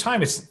the same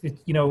time,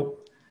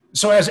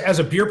 so as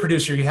a beer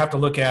producer, you have to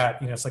look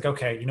at, it's like,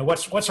 okay,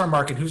 what's our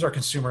market? Who's our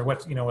consumer?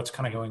 What's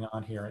kind of going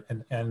on here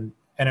and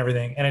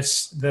everything. And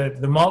it's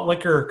the malt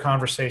liquor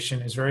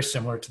conversation is very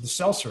similar to the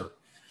seltzer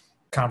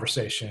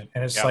conversation.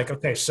 And it's like,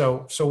 okay,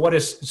 so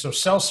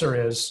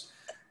seltzer is,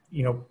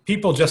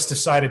 people just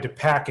decided to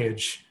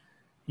package,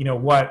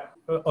 what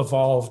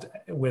evolved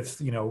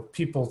with,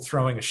 people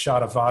throwing a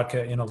shot of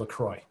vodka in a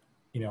LaCroix,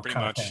 pretty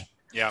much. Of thing.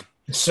 Yeah.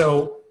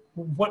 So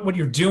what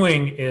you're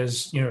doing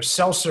is,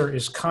 seltzer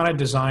is kind of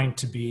designed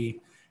to be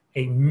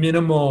a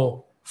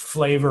minimal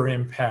flavor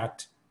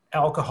impact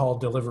alcohol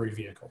delivery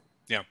vehicle.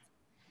 Yeah.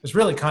 It's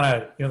really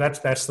kind of,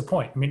 that's the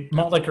point. I mean,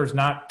 malt liquor is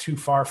not too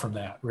far from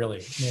that, really.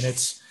 I mean,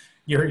 it's,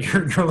 you're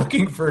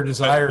looking for a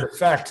desired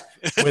effect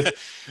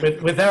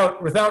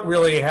without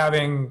really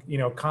having,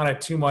 kind of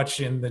too much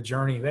in the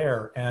journey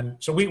there. And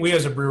so we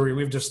as a brewery,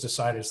 we've just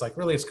decided it's like,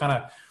 really, it's kind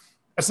of,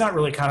 that's not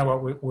really kind of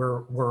what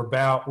we're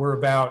about. We're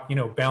about,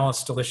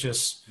 balanced,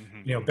 delicious,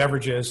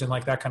 beverages and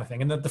like that kind of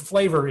thing. And the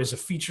flavor is a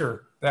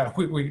feature that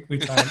we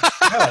kind of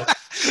highlight,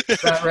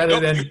 rather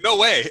than no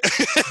way.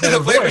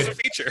 The flavor is a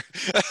feature.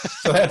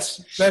 So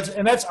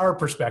that's our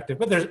perspective.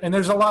 But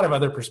there's a lot of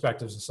other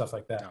perspectives and stuff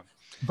like that. Yeah.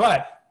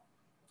 But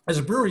as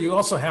a brewer, you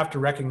also have to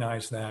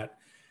recognize that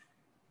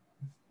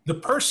the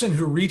person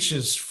who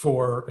reaches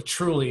for a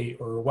Truly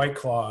or a White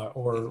Claw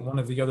or one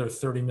of the other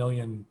 30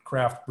 million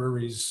craft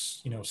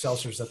breweries,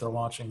 seltzers that they're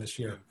launching this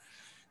year,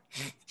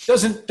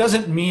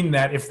 doesn't mean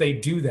that if they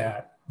do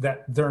that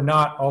they're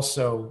not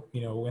also,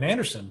 an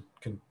Anderson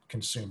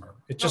consumer.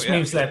 It just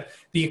means that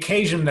the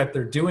occasion that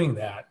they're doing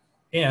that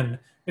in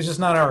is just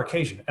not our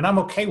occasion. And I'm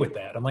okay with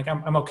that.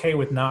 I'm okay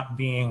with not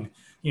being,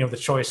 the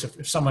choice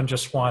if someone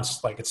just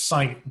wants, like, it's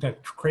sunny, a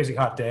crazy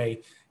hot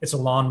day, it's a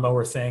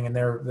lawnmower thing, and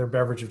their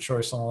beverage of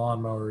choice on the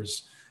lawnmower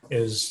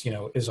is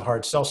a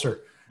hard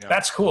seltzer. Yeah.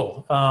 That's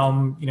cool.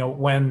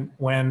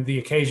 When the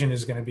occasion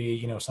is going to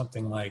be,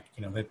 something like,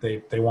 that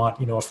they want,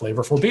 a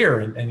flavorful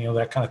beer and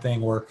that kind of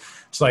thing, where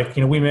it's like,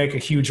 we make a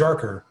Huge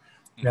Arker,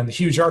 and the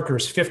Huge Arker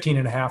is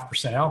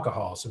 15.5%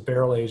 alcohol. It's a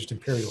barrel-aged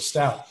imperial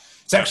stout.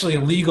 It's actually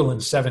illegal in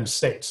 7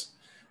 states.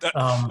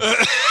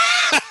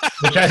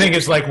 Which I think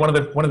is like one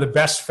of the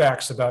best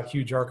facts about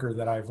Huge Arker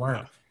that I've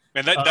learned.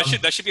 Man,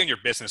 that should be on your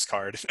business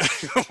card.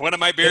 One of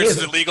my beers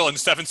is illegal in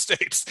 7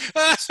 states.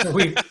 So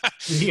we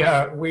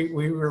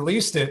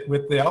released it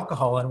with the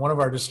alcohol, and one of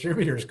our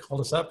distributors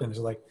called us up and was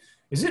like,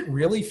 "Is it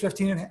really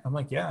 15.5?" I'm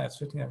like, "Yeah, it's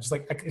 15.5."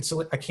 It's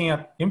like, I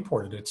can't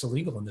import it. It's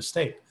illegal in the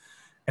state.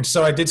 And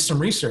so I did some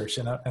research,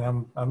 and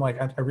I'm like,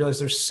 I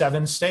realized there's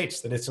 7 states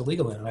that it's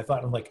illegal in, and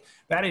I'm like,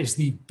 that is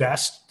the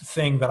best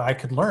thing that I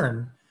could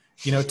learn,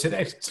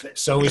 today.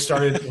 So we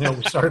started,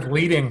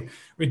 leading.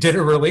 We did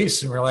a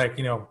release, and we're like,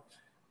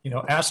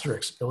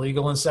 asterisk,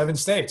 illegal in 7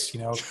 states.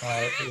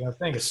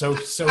 Thing is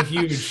so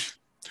huge.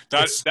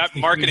 That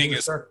marketing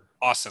is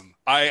awesome.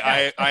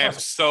 I am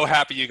so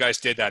happy you guys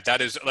did that.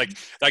 That is like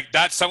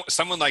that.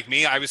 Someone like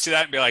me, I would see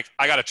that and be like,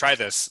 I got to try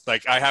this.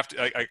 Like, I have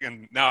to.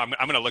 And now I'm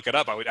going to look it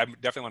up. I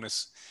definitely want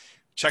to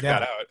check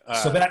that out.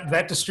 So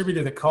that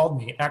distributor that called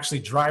me actually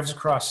drives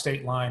across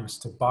state lines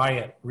to buy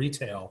it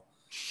retail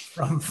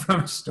from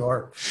a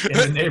store in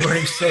the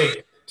neighboring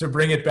state to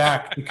bring it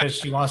back because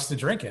she wants to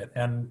drink it.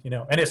 And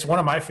and it's one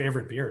of my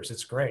favorite beers.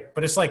 It's great.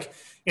 But it's like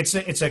it's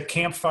a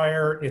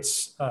campfire,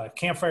 it's a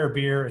campfire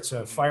beer, it's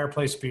a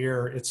fireplace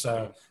beer, it's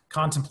a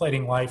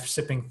contemplating life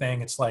sipping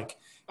thing. It's like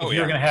if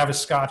you're gonna have a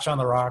scotch on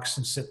the rocks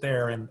and sit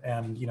there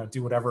and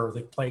do whatever,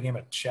 like play a game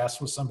of chess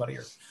with somebody,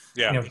 or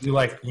do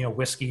like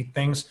whiskey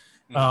things.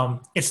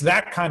 It's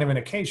that kind of an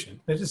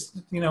occasion. It's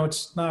just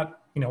it's not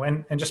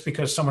and just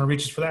because someone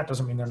reaches for that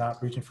doesn't mean they're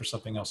not reaching for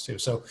something else too.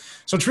 So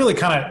it's really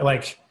kind of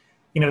like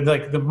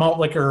like the malt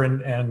liquor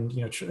and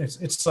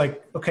it's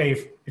like,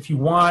 okay, if you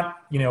want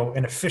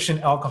an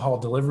efficient alcohol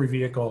delivery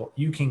vehicle,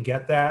 you can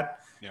get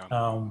that.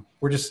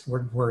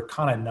 We're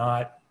kind of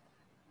not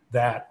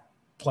that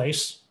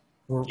place.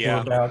 We're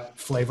about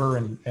flavor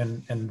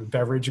and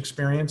beverage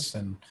experience.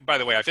 And by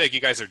the way, I feel like you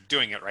guys are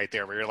doing it right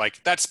there, where you're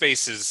like, that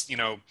space is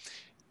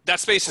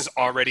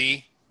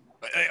already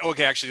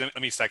okay. Actually, let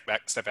me step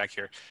back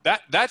here.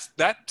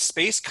 That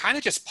space kind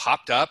of just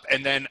popped up,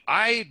 and then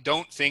I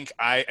don't think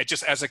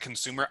just as a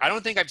consumer, I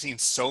don't think I've seen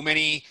so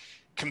many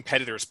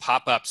competitors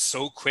pop up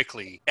so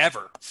quickly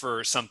ever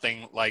for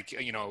something like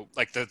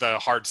like the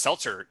hard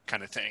seltzer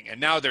kind of thing.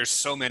 And now there's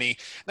so many.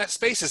 That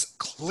space is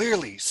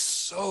clearly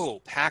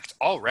so packed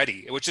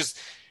already, which is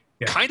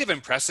kind of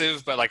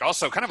impressive, but like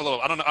also kind of a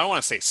little, I don't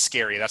want to say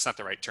scary. That's not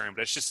the right term,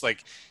 but it's just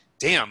like,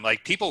 damn,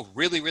 like people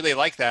really, really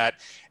like that.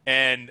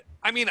 And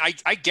I mean,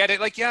 I get it.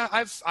 Like, yeah,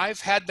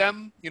 I've had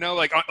them,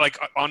 like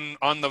on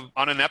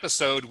an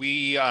episode,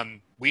 we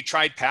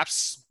tried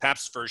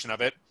Pabst's version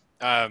of it.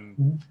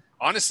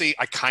 Honestly,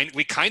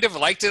 we kind of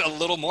liked it a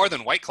little more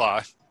than White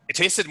Claw. It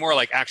tasted more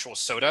like actual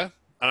soda.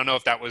 I don't know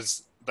if that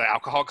was the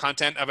alcohol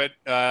content of it,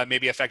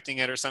 maybe affecting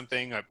it or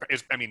something.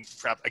 I mean,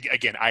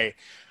 again, I'm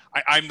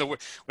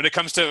when it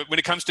comes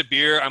to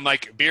beer, I'm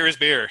like, beer is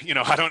beer.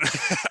 I don't.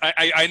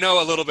 I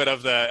know a little bit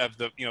of the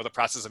the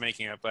process of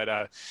making it,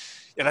 but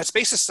that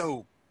space is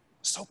so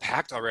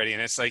packed already,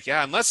 and it's like,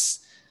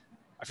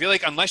 I feel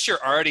like unless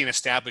you're already an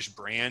established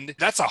brand,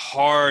 that's a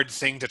hard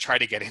thing to try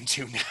to get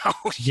into now.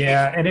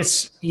 Yeah, and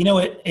it's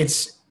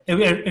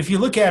if you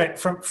look at it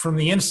from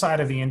the inside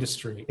of the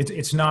industry,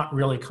 it's not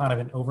really kind of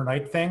an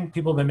overnight thing.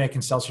 People have been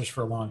making seltzers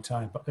for a long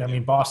time, but I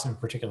mean, Boston in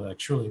particular, like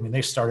Truly, I mean,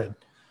 they started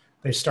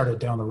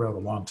down the road a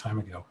long time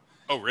ago.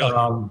 Oh,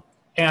 really?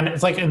 And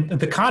it's like, and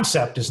the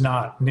concept is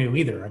not new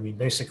either. I mean,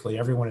 basically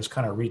everyone is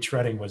kind of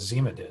retreading what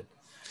Zima did.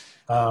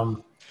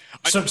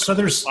 So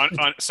there's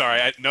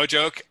sorry, no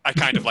joke. I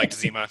kind of liked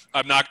Zima.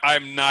 I'm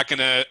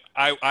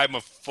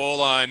a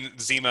full on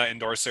Zima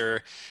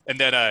endorser. And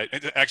then,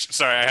 actually,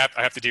 sorry,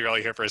 I have to derail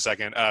you here for a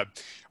second.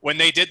 When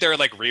they did their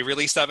like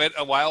re-release of it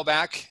a while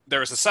back, there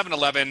was a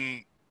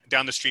 7-Eleven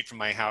down the street from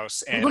my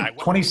house, and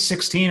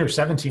 2016 or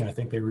 17, I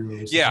think they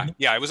re-released. Yeah,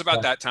 it was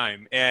about that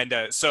time. And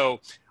so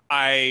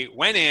I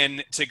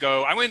went to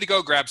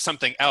go grab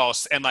something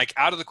else, and like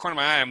out of the corner of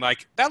my eye, I'm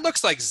like, that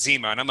looks like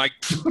Zima. And I'm like,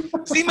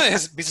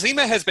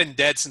 Zima has been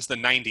dead since the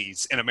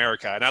 90s in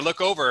America. And I look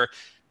over,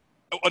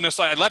 on the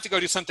side, I left to go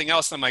do something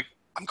else, and I'm like,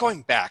 I'm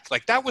going back.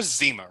 Like, that was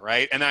Zima,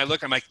 right? And I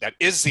look, I'm like, that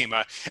is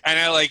Zima. And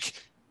I like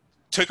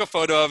took a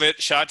photo of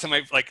it, shot to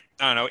my, like,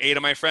 I don't know, 8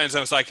 of my friends. And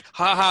I was like,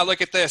 haha,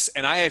 look at this.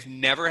 And I have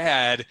never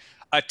had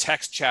a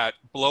text chat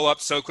blow up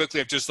so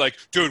quickly of just like,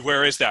 dude,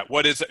 where is that?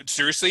 What is it?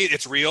 Seriously?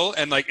 It's real?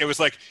 And like, it was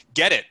like,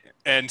 get it.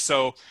 And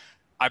so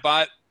I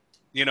bought,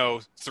 3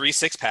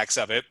 6-packs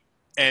of it.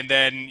 And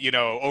then,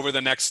 over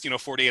the next,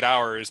 48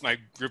 hours, my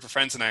group of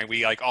friends and I,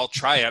 we like all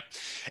try it.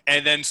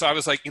 And then, so I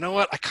was like, you know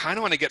what? I kind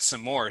of want to get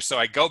some more. So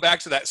I go back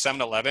to that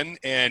 7-Eleven,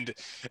 and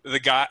the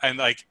guy, and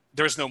like,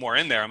 there's no more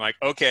in there. I'm like,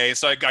 okay.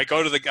 So I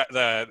go to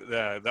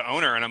the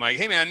owner, and I'm like,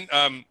 hey man,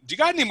 do you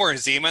got any more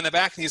Zima in the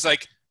back? And he's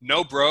like,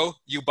 no, bro,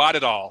 you bought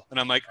it all. And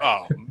I'm like,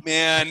 oh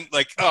man,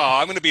 like,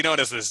 I'm going to be known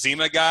as the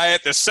Zima guy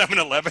at the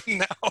 7-Eleven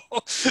now.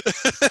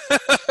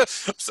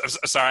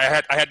 Sorry.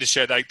 I had to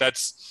share that.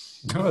 That's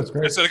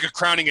great. It's like a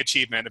crowning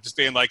achievement of just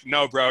being like,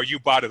 no, bro, you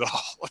bought it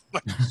all.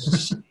 Like,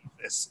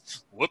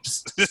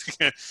 whoops.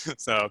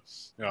 So,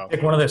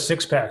 Take one of those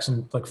 6-packs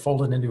and like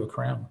fold it into a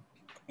crown.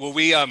 Well,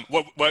 we one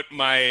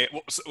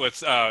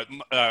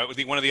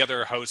of the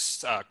other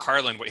hosts,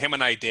 Carlin, what him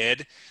and I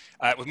did,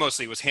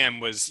 mostly it was him,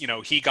 was,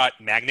 he got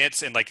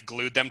magnets and like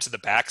glued them to the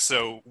back.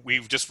 So we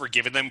just were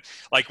giving them,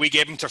 like, we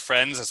gave them to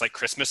friends as like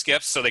Christmas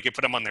gifts so they could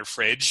put them on their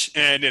fridge.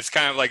 And it's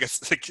kind of like,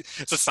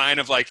 it's a sign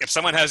of like, if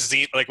someone has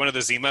like one of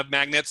the Zima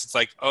magnets, it's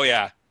like, oh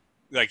yeah,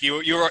 like you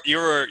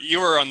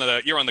were on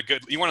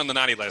the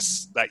naughty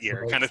list that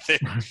year, kind of thing.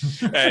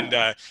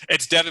 And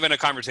it's definitely been a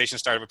conversation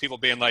starter with people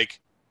being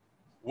like,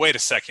 wait a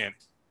second,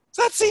 is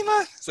that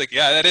Zima? It's like,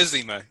 yeah, that is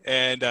Zima.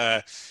 And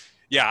I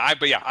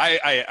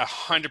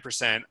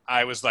 100%,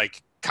 I was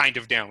like kind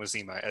of down with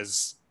Zima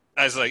as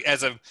a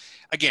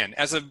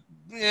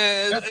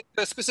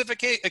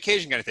specific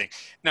occasion kind of thing.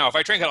 Now, if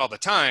I drank it all the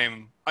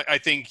time, I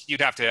think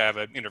you'd have to have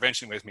an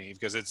intervention with me,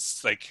 because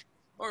it's like,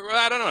 or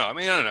I don't know. I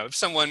mean, I don't know. If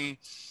someone,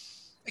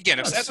 again,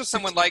 if that's what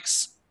someone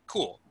likes,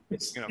 cool.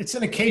 It's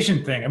an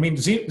occasion thing. I mean,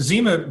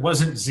 Zima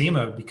wasn't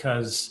Zima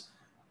because,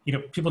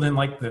 people didn't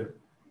like the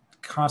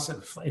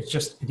concept. It's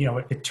just,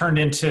 it turned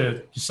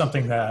into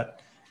something that,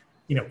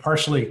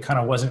 partially kind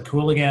of wasn't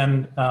cool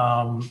again.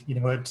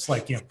 It's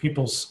like,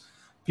 people's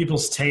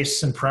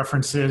tastes and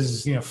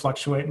preferences,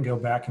 fluctuate and go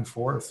back and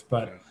forth.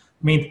 But I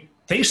mean,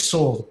 they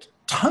sold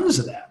tons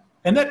of that.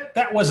 And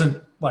that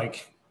wasn't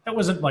like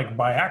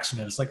by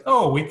accident. It's like,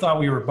 oh, we thought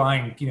we were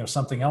buying,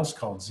 something else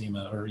called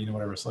Zima, or,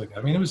 whatever. It's like,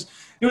 I mean, it was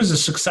a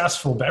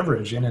successful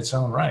beverage in its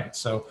own right.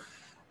 So,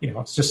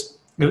 it's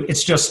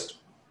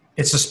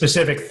a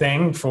specific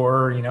thing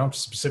for,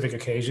 specific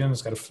occasions.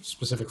 It's got a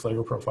specific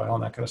flavor profile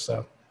and that kind of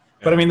stuff.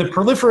 But I mean, the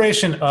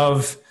proliferation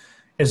of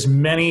as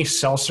many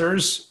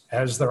seltzers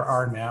as there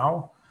are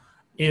now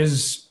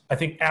is, I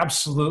think,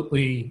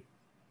 absolutely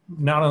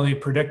not only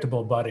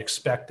predictable, but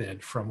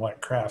expected from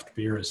what craft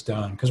beer has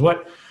done. Because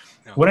what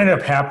ended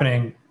up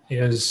happening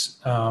is,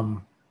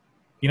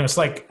 it's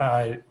like,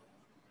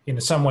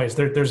 in some ways,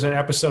 there's an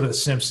episode of The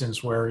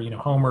Simpsons where,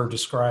 Homer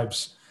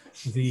describes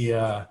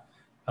the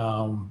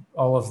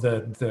all of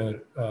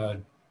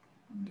the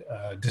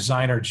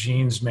designer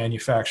jeans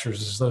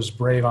manufacturers as those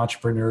brave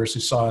entrepreneurs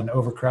who saw an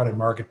overcrowded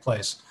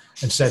marketplace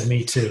and said,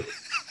 "Me too."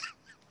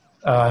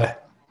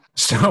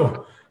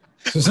 So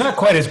it's not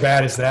quite as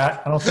bad as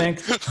that, I don't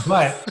think.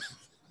 But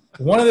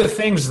one of the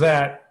things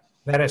that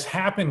has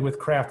happened with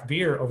craft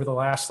beer over the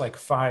last like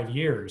 5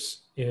 years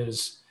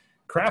is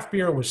craft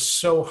beer was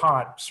so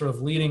hot, sort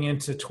of leading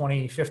into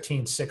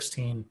 2015,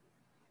 16,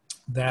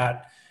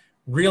 that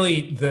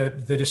really the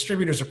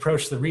distributors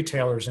approached the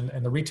retailers,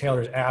 and the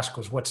retailers asked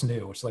was, what's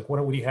new? It's like,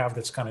 what do you have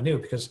that's kind of new?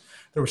 Because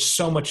there was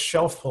so much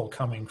shelf pull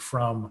coming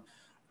from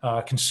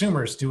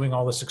consumers doing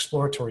all this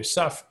exploratory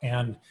stuff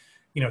and,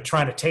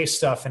 trying to taste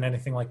stuff and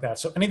anything like that.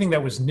 So anything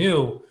that was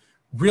new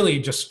really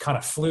just kind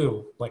of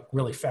flew like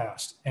really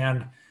fast.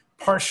 And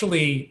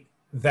partially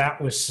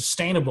that was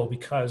sustainable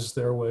because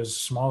there was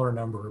smaller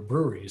number of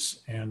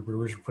breweries, and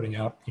brewers were putting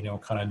out,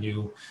 kind of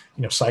new,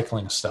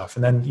 cycling stuff.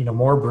 And then,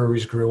 more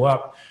breweries grew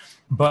up.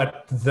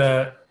 But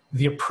the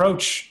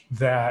approach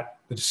that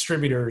the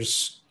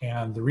distributors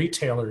and the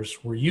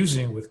retailers were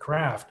using with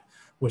craft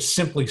was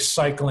simply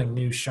cycling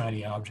new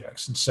shiny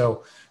objects. And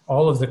so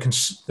all of the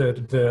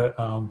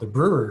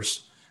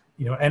brewers,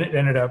 and it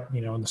ended up,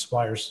 and the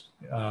suppliers,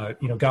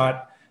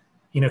 got,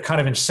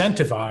 kind of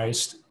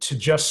incentivized to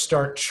just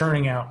start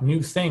churning out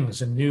new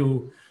things and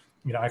new,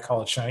 I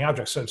call it shiny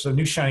objects. So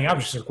new shiny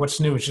objects, like what's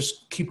new is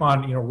just keep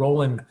on,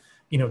 rolling,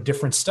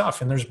 different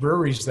stuff. And there's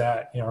breweries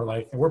that, are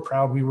like, we're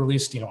proud we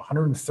released,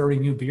 130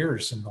 new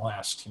beers in the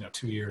last,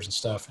 2 years and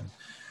stuff. And,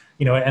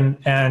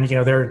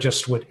 they're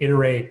just would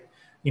iterate,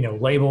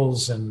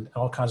 labels and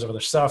all kinds of other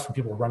stuff, and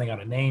people were running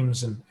out of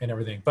names and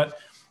everything. But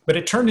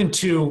it turned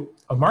into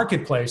a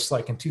marketplace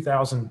like in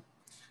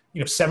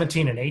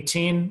 2017 and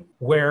 18,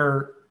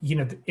 where,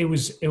 it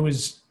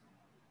was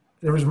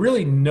there was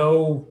really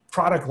no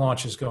product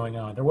launches going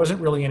on. There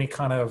wasn't really any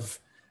kind of,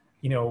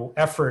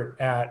 effort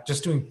at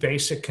just doing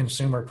basic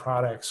consumer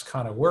products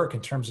kind of work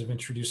in terms of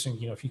introducing,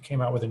 if you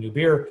came out with a new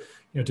beer,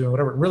 doing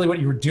whatever. Really what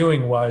you were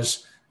doing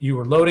was you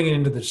were loading it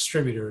into the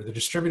distributor. The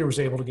distributor was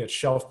able to get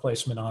shelf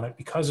placement on it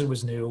because it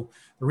was new.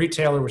 The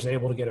retailer was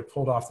able to get it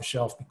pulled off the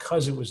shelf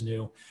because it was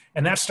new.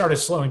 And that started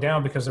slowing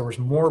down because there was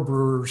more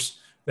brewers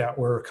that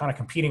were kind of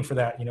competing for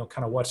that,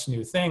 kind of what's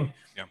new thing.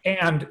 Yeah.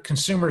 And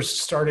consumers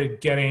started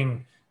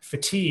getting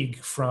fatigue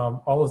from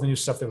all of the new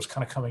stuff that was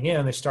kind of coming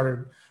in. They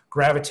started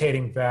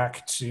gravitating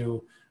back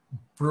to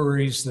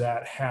breweries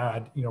that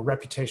had,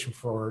 reputation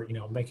for,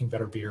 making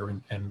better beer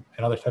and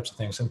other types of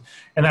things. And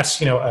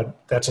that's,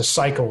 that's a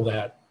cycle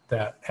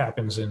that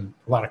happens in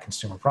a lot of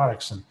consumer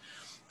products. And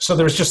so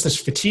there was just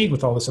this fatigue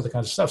with all this other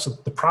kinds of stuff. So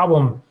the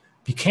problem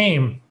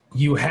became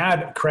you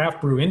had a craft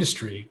brew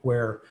industry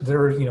where there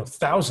were,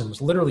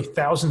 literally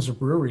thousands of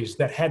breweries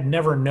that had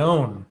never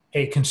known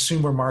a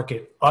consumer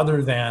market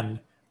other than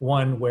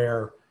one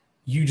where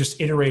you just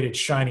iterated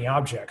shiny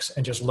objects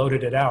and just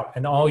loaded it out.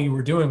 And all you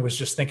were doing was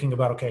just thinking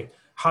about, okay,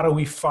 how do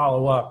we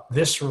follow up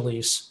this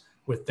release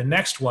with the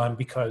next one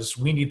because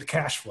we need the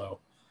cash flow.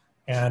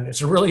 And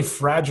it's a really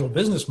fragile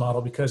business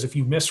model because if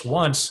you miss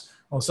once,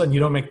 all of a sudden you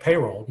don't make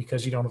payroll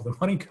because you don't have the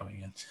money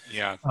coming in.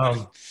 Yeah.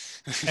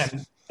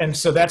 And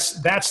so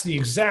that's the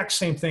exact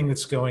same thing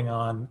that's going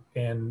on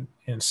in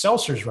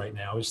seltzers right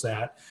now is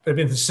that,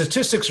 the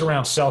statistics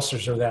around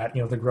seltzers are that,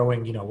 they're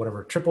growing,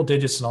 whatever, triple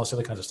digits and all this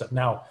other kinds of stuff.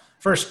 Now,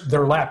 first,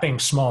 they're lapping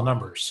small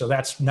numbers. So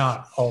that's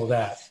not all of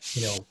that,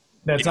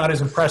 that's not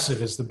as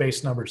impressive as the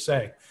base numbers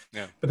say.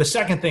 Yeah. But the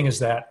second thing is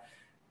that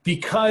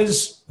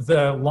because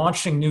the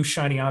launching new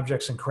shiny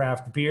objects in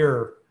craft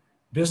beer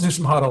business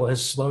model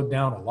has slowed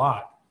down a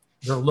lot,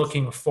 they're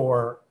looking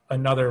for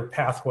another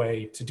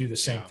pathway to do the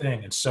same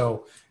thing. And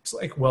so it's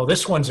like, well,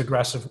 this one's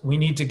aggressive. We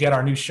need to get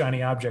our new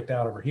shiny object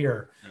out over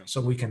here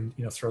so we can,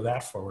 throw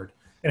that forward.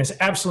 And it's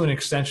absolutely an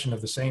extension of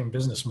the same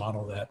business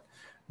model that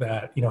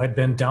had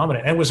been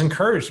dominant and was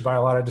encouraged by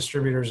a lot of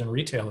distributors and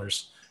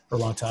retailers for a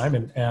long time.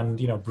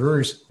 And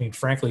breweries,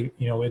 frankly,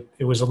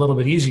 it was a little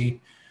bit easy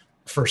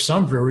for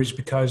some breweries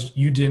because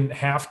you didn't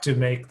have to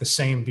make the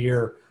same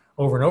beer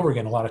over and over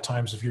again. A lot of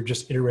times if you're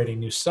just iterating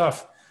new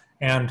stuff,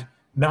 and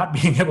not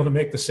being able to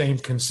make the same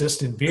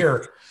consistent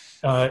beer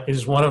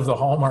is one of the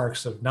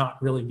hallmarks of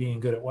not really being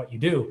good at what you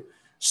do.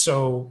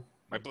 So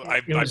I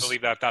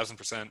believe that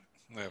 1,000%.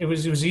 Yeah. It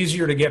was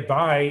easier to get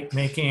by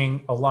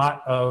making a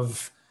lot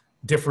of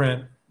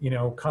different,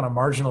 kind of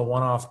marginal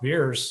one-off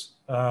beers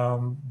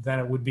than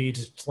it would be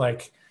to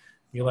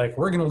be like,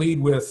 we're going to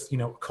lead with,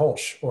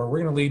 Kolsch, or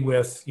we're going to lead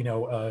with,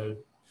 a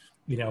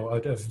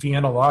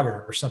Vienna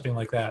lager or something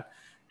like that,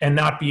 and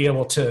not be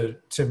able to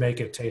make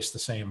it taste the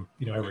same,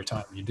 every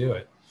time you do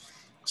it.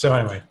 So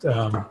anyway,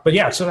 but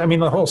yeah, so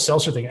the whole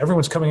seltzer thing,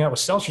 everyone's coming out with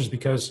seltzers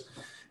because,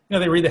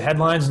 they read the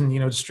headlines and,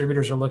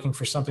 distributors are looking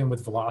for something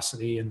with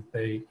velocity and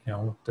they,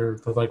 they're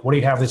like, what do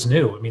you have that's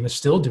new? They're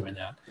still doing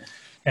that.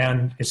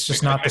 And it's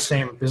just not the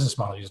same business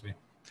model it used to be.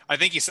 I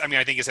think you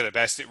said it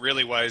best. It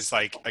really was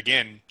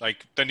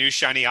the new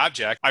shiny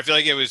object. I feel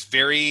like it was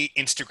very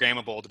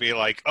Instagrammable to be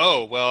like,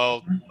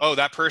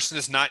 that person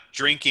is not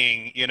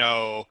drinking,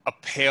 a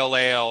pale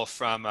ale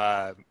from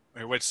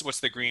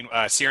what's the green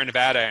Sierra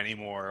Nevada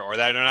anymore, or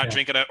that they're not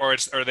drinking it, or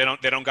they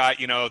don't got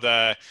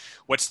the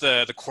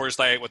Coors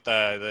Light with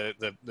the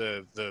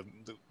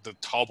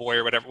tall boy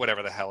or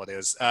whatever the hell it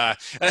is.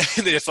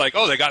 It's like,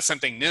 they got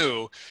something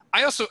new.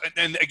 I also,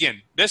 and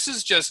again, this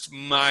is just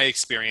my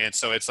experience,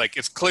 so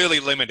it's clearly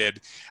limited.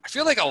 I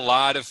feel like a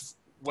lot of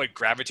what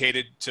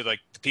gravitated to the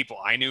people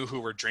I knew who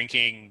were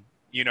drinking,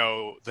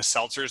 the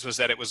seltzers was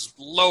that it was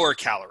lower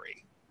calorie.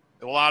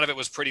 A lot of it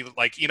was pretty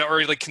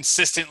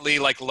consistently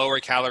lower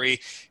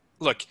calorie.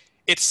 Look,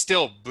 it's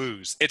still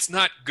booze. It's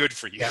not good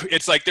for you. Yeah.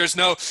 It's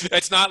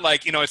not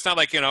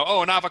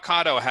an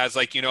avocado has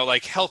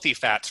healthy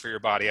fats for your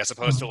body, as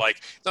opposed to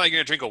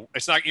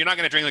it's not like you're not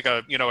going to drink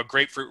a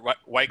grapefruit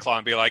White Claw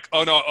and be like,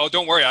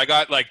 don't worry, I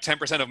got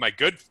 10% of my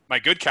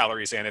good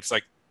calories in. It's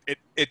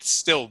it's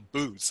still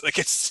booze.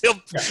 It's still,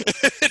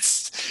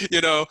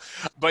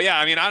 but yeah,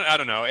 I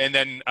don't know. And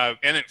then,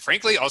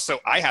 frankly, also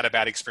I had a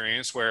bad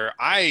experience where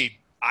I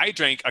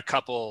drank a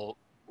couple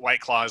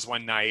White Claws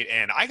one night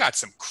and I got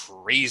some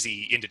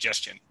crazy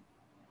indigestion,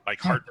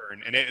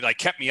 heartburn, and it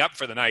kept me up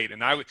for the night.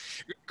 And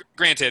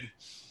granted,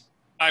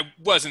 I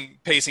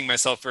wasn't pacing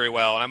myself very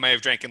well, and I may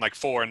have drank in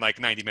 4 in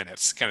 90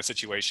 minutes kind of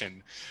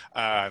situation.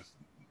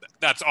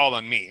 That's all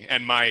on me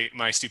and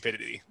my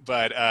stupidity.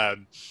 But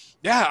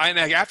yeah, and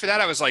after that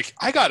I was like,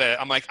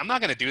 I'm not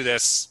going to do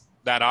this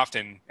that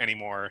often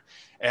anymore.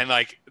 And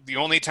the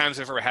only times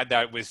I've ever had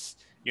that with,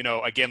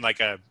 again,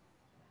 a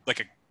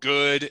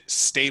good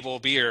stable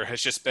beer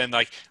has just been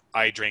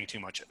I drank too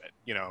much of it,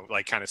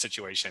 kind of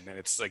situation. And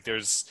it's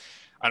there's,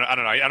 I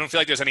don't know. I don't feel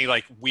like there's any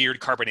weird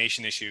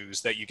carbonation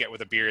issues that you get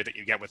with a beer that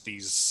you get with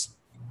these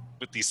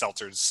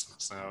seltzers.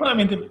 So, well,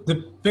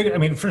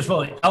 first of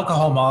all, the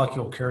alcohol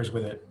molecule carries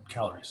with it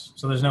calories,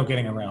 so there's no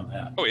getting around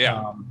that. Oh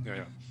yeah.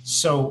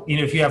 So,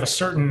 if you have a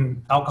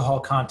certain alcohol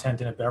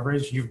content in a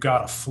beverage, you've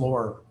got a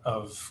floor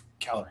of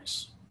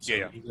calories.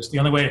 So the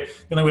only way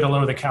to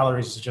lower the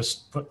calories is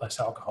just put less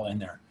alcohol in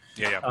there.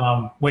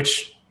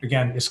 Which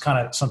again is kind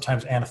of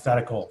sometimes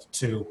antithetical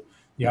to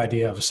the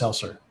idea of a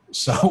seltzer.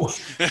 So,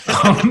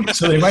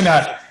 so they might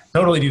not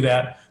totally do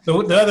that. The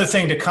other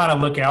thing to kind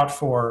of look out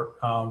for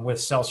with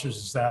seltzers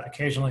is that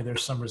occasionally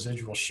there's some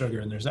residual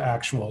sugar, and there's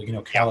actual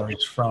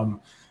calories from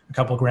a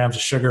couple of grams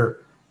of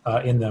sugar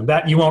in them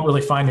that you won't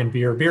really find in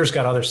beer. Beer's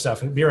got other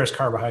stuff. Beer has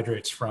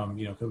carbohydrates from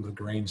the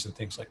grains and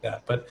things like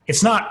that, but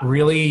it's not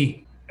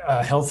really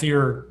a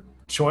healthier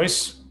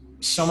choice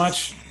so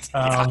much.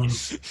 I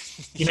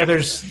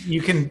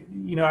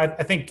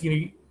think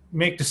you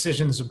make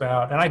decisions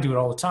about, and I do it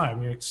all the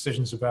time. You make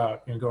decisions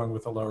about going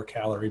with a lower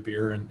calorie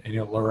beer and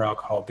lower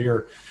alcohol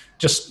beer,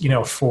 just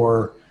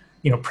for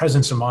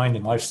presence of mind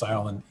and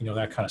lifestyle and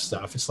that kind of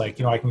stuff. It's like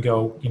I can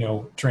go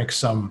drink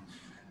some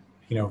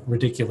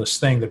ridiculous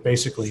thing that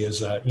basically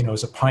is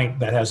is a pint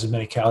that has as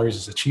many calories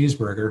as a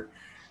cheeseburger.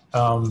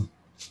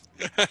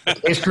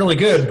 It tastes really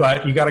good,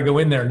 but you got to go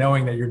in there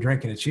knowing that you're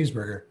drinking a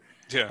cheeseburger.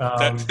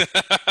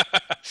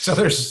 So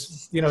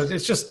there's,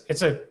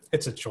 it's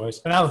a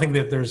choice. And I don't think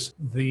that there's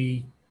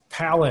the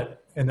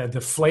palate and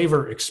the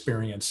flavor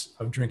experience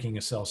of drinking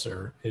a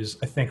seltzer is,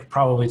 I think,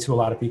 probably to a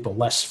lot of people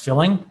less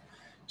filling.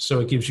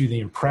 So it gives you the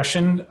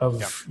impression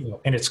of,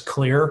 and it's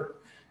clear.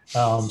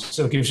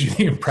 So it gives you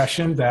the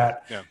impression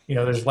that,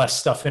 there's less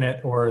stuff in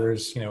it, or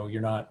there's,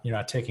 you're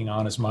not taking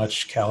on as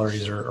much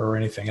calories or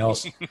anything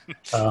else.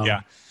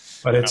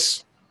 But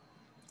it's,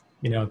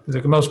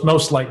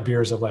 most light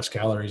beers have less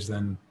calories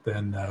than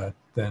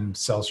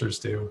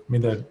seltzers do. I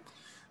mean,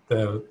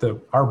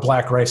 our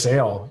black rice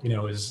ale,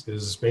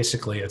 is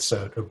basically, it's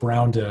a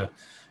brown to,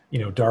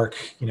 dark,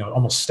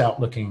 almost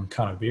stout looking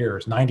kind of beer.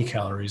 It's 90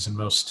 calories, and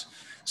most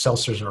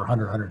seltzers are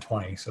 100,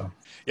 120. So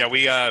yeah,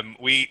 we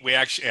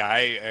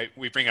actually,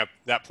 we bring up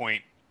that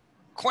point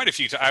quite a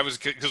few times.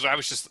 Because I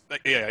was just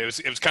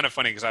it was kind of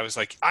funny, because I was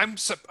like, I'm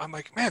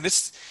like, man,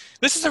 this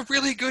is a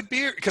really good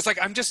beer, because like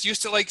I'm just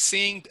used to like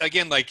seeing,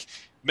 again, like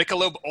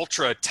Michelob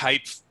Ultra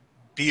type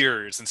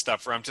beers and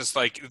stuff, where I'm just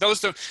like,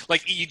 those don't,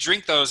 like, you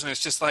drink those and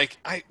it's just like,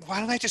 why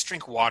don't I just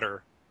drink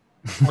water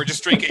or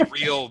just drink a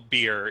real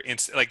beer?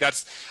 Like,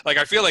 that's like,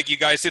 I feel like you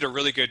guys did a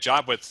really good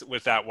job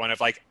with that one,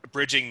 of like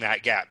bridging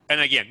that gap.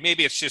 And again,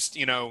 maybe it's just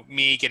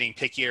me getting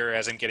pickier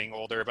as I'm getting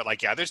older, but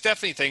like, there's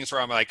definitely things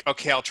where I'm like,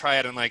 okay, I'll try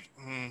it, and like,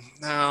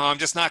 no, I'm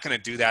just not going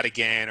to do that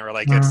again. Or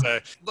like, it's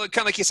kind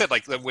of like you said,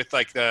 like with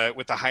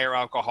the higher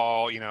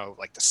alcohol,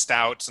 like the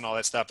stouts and all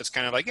that stuff, it's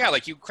kind of like,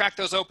 like you crack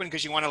those open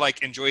because you want to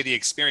like enjoy the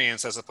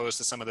experience, as opposed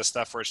to some of the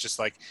stuff where it's just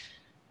like,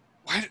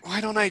 why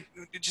don't I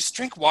just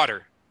drink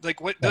water? Like,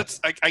 what?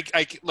 That's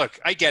I look,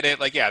 I get it.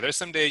 Like, there's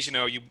some days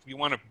you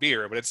want a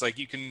beer, but it's like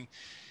you can,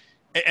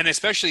 and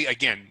especially,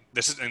 again,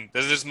 this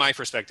is my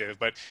perspective,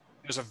 but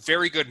there's a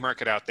very good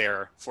market out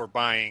there for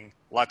buying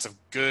lots of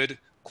good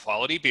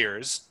quality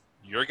beers.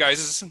 Your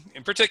guys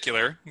in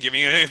particular,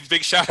 giving a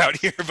big shout out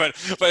here, but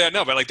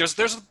like there's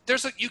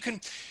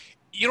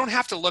you don't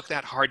have to look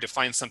that hard to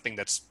find something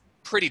that's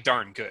pretty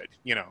darn good,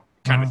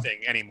 kind of thing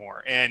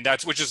anymore. And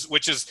that's which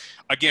is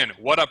again,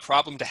 what a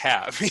problem to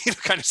have,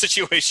 kind of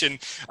situation.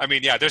 I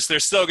mean,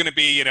 there's still going to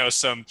be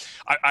some,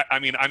 I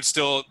mean, I'm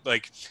still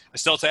like, I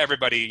still tell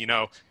everybody,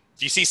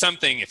 if you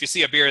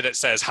see a beer that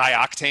says high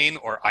octane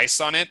or ice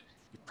on it,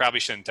 you probably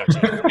shouldn't touch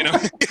it.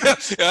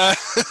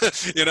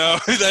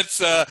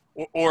 That's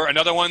or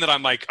another one that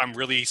I'm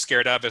really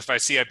scared of. If I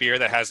see a beer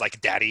that has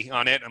like daddy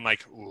on it, I'm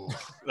like, ooh,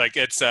 like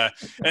it's and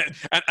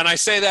I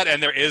say that,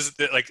 and there is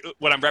like,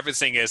 what I'm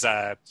referencing is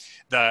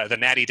the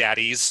Natty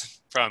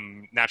Daddies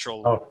from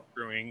Natural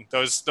Brewing.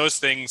 Those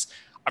things,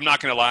 I'm not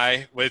gonna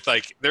lie, with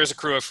like, there's a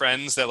crew of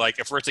friends that like,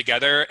 if we're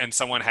together and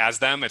someone has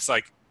them, it's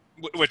like,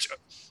 which,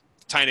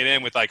 tying it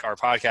in with like our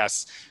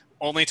podcasts,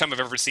 only time I've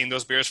ever seen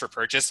those beers for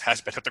purchase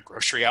has been at the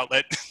grocery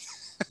outlet.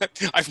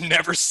 I've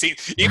never seen,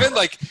 even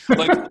like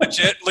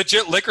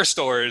legit liquor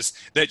stores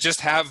that just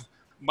have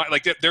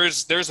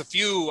there's a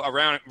few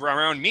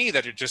around me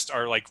that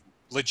are like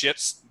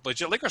legit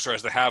liquor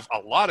stores that have a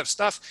lot of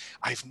stuff.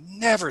 I've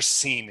never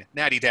seen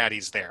Natty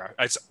Daddies there.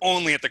 It's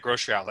only at the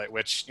grocery outlet,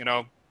 which,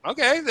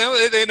 okay,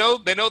 they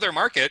know their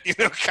market,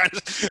 kind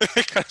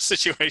of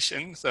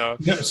situation. So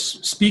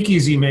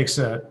Speakeasy makes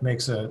I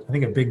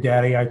think a Big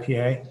Daddy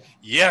IPA.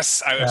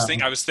 Yes, I was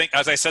thinking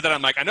as I said that,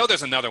 I'm like, I know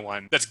there's another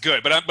one that's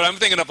good, but I'm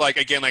thinking of like,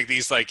 again, like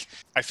these, like,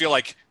 I feel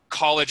like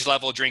college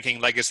level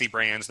drinking legacy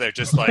brands. They're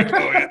just like,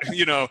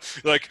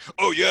 like,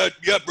 oh yeah,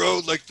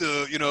 bro, like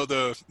the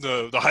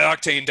high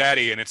octane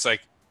daddy, and it's like,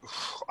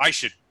 I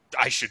should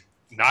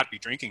not be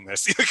drinking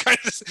this. Kind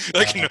of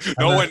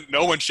like,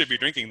 no one should be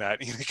drinking that.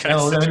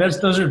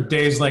 Those are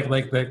days like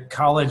the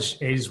college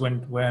days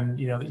when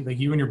like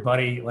you and your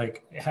buddy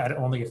like had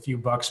only a few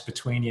bucks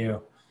between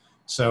you.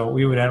 So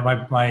we would have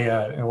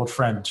my old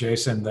friend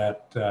Jason,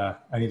 that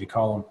I need to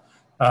call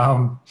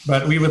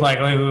But we would like,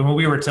 when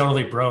we were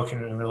totally broke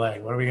and we were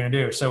like, what are we going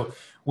to do? So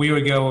we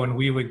would go and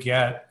we would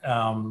get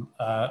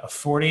a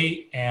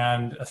 40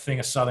 and a thing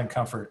of Southern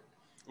Comfort,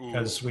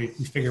 because we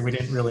figured we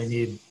didn't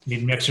really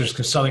need mixers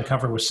because Southern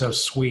Comfort was so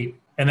sweet.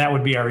 And that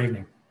would be our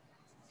evening.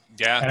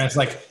 Yeah. And it's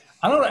like,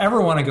 I don't ever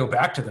want to go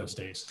back to those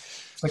days.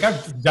 It's like,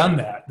 I've done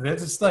that.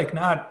 It's like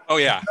not,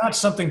 not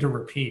something to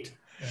repeat.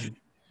 And,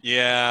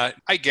 yeah,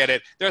 I get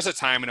it. There's a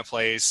time and a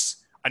place.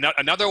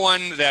 Another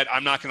one that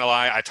I'm not going to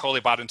lie, I totally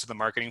bought into the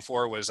marketing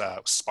for was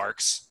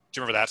Sparks. Do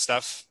you remember that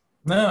stuff?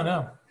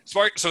 No.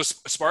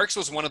 Sparks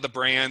was one of the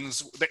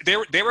brands.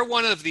 They were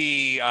one of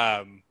the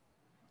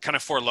kind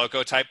of Four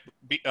Loko type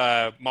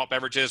malt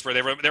beverages, where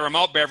they were a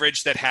malt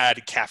beverage that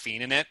had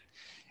caffeine in it.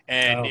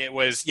 And it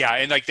was,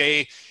 and like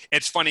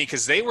it's funny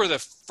because they were the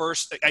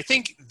first, I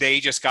think they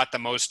just got the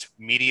most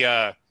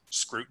media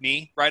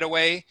scrutiny right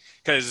away,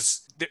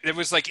 because it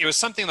was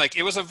something like,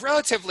 it was a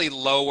relatively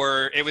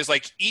lower, it was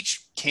like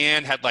each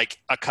can had like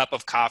a cup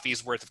of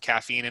coffee's worth of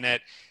caffeine in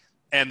it.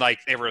 And like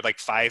they were like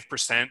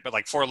 5%, but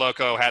like Four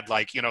Loko had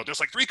like, there's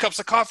like 3 cups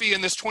of coffee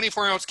in this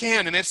 24-ounce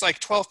can, and it's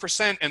like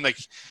 12%. And like,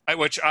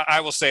 which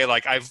I will say,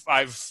 like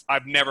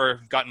I've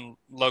never gotten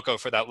loco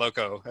for that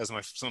loco, as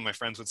some of my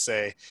friends would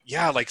say.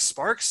 Yeah, like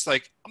Sparks,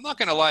 like I'm not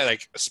gonna lie,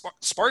 like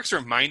Sparks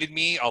reminded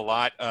me a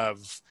lot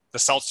of the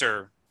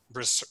seltzer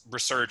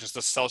resurgence,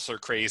 the seltzer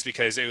craze,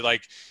 because it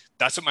like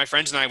that's what my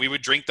friends and I, we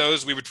would drink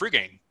those. We would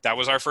pregame. That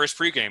was our first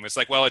pregame. It's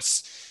like, well,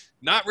 it's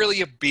not really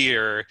a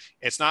beer.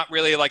 It's not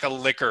really like a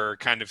liquor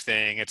kind of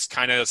thing. It's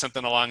kind of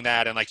something along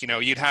that. And like,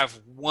 you'd have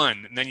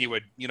one and then you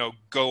would,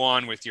 go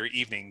on with your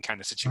evening kind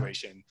of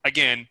situation.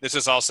 Again, this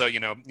is also,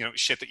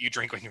 shit that you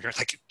drink when you're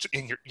like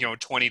in your,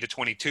 20 to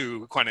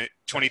 22, kind of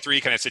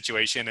 23 kind of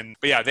situation.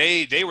 But yeah,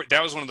 they were,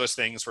 that was one of those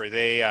things where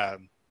they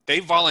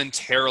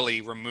voluntarily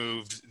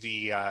removed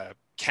the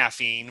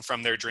caffeine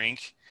from their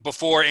drink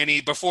before,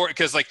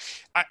 because like,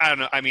 I don't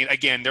know. I mean,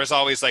 again, there's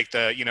always like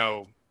the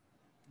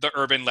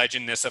urban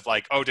legendness of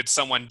like, oh, did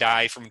someone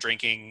die from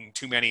drinking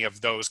too many of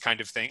those kind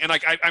of thing? And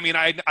like,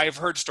 I've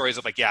heard stories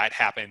of like, yeah, it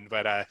happened,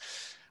 but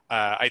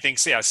I think,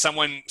 so yeah, some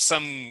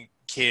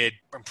kid,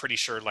 I'm pretty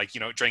sure, like,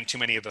 drank too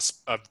many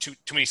too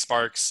many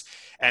Sparks,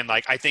 and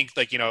like, I think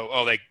like,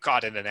 they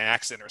got in an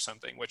accident or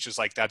something, which is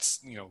like, that's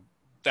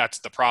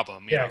the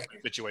problem,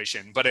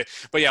 situation. But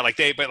yeah, like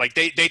they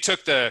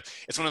took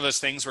it's one of those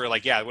things where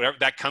like, yeah, whatever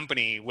that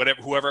company,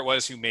 whoever it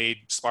was who made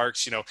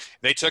Sparks,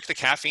 they took the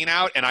caffeine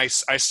out, and I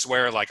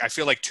swear, like, I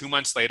feel like 2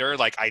 months later,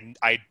 like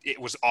it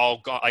was all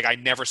gone. Like I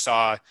never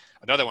saw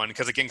another one,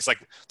 because again, it's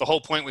like the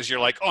whole point was, you're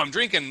like, oh, I'm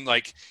drinking,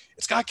 like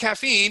it's got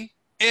caffeine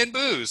and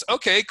booze.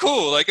 Okay,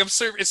 cool. Like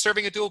it's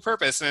serving a dual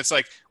purpose. And it's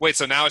like, wait,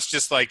 so now it's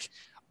just like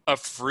a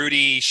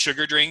fruity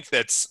sugar drink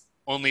that's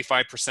only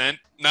 5%.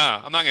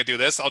 Nah, I'm not gonna do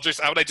this. How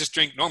would I just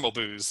drink normal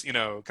booze,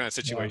 kind of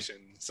situation.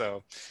 Yeah.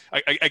 So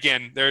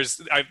again, there's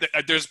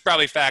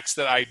probably facts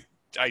that I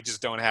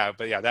just don't have,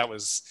 but that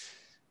was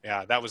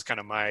kind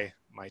of my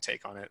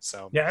take on it.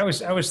 So yeah, I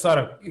always thought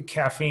of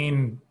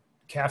caffeinated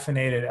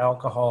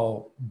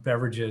alcohol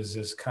beverages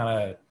as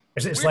kind of,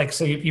 it's like,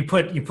 so you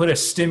put a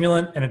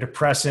stimulant and a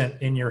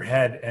depressant in your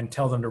head and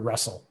tell them to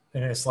wrestle,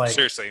 and it's like,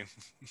 seriously,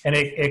 and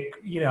it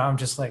I'm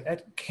just like,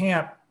 it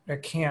can't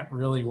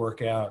really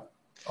work out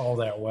all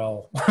that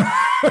well.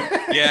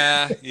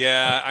 yeah.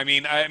 I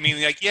mean,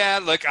 like,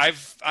 yeah, look,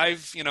 I've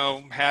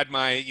had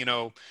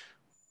my,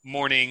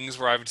 mornings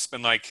where I've just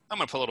been like, I'm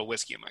gonna put a little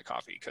whiskey in my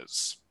coffee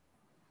because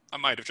I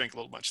might have drank a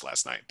little much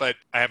last night, but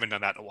I haven't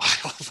done that in a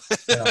while.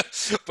 Yeah.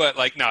 But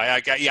like, no,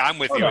 I'm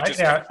with you. No,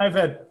 I've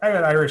had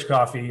Irish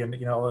coffee and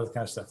all that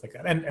kind of stuff like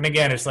that. And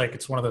again, it's like,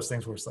 it's one of those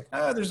things where it's like,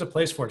 there's a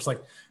place for it. It's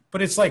like,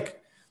 but it's like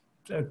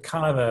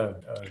kind of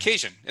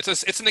occasion.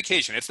 It's an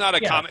occasion. It's not a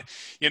common,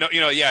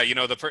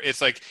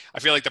 it's like, I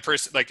feel like the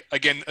person, like,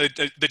 again,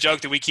 the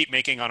joke that we keep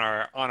making on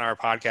our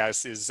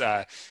podcast is,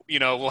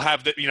 we'll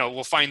have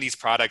we'll find these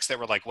products that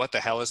we're like, what the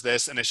hell is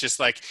this? And it's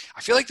just like,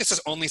 I feel like this is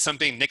only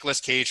something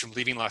Nicolas Cage from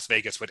Leaving Las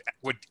Vegas would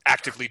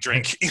actively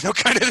drink,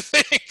 kind of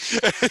thing,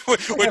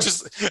 which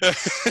is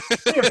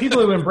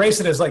people who embrace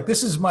it as like,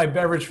 this is my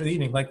beverage for the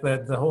evening. Like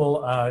the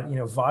whole,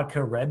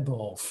 vodka Red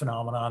Bull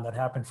phenomenon that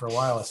happened for a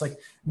while. It's like,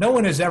 no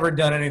one has ever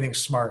done anything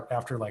smart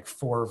after like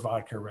 4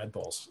 vodka Red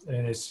Bulls,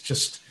 and it's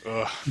just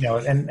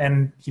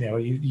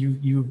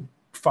you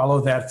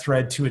follow that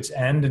thread to its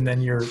end, and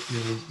then you're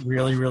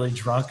really, really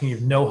drunk, and you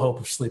have no hope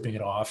of sleeping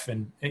it off,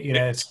 and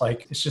it's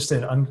like, it's just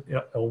a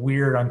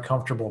weird,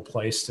 uncomfortable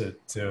place to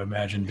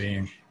imagine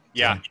being.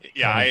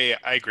 I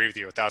agree with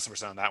you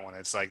 1,000% on that one.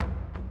 It's like,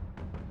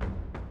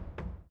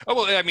 oh,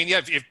 well, I mean, yeah,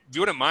 if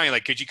you wouldn't mind,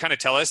 like, could you kind of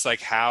tell us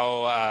like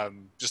how,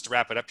 just to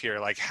wrap it up here,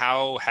 like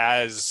how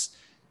has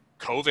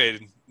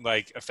COVID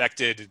like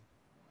affected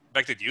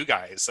you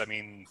guys? I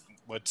mean,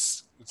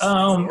 what's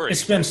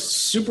it's been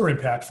super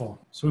impactful.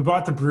 So we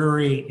bought the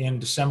brewery in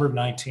December of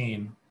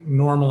 2019.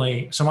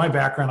 Normally, so my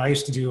background, I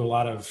used to do a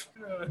lot of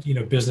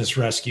business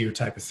rescue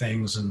type of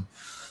things, and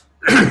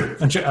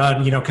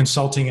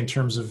consulting in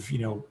terms of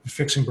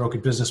fixing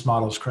broken business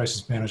models,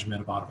 crisis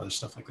management, a lot of other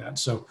stuff like that.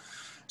 So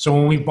So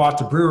when we bought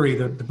the brewery,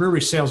 the brewery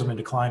sales have been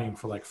declining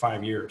for like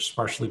 5 years,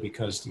 partially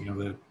because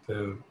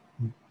the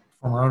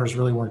former owners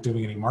really weren't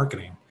doing any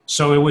marketing.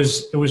 So it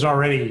was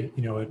already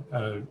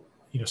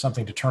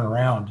something to turn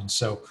around. And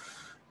so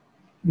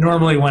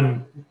normally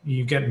when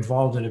you get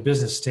involved in a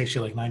business, it takes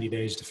you like 90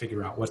 days to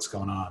figure out what's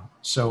going on.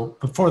 So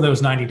before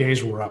those 90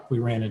 days were up, we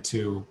ran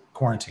into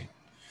quarantine.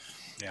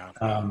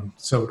 Yeah.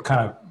 So it kind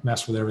of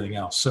messed with everything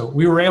else. So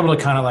we were able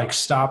to kind of like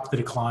stop the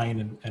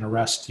decline and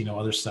arrest,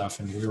 other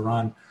stuff. And we were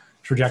on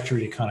trajectory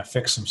to kind of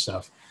fix some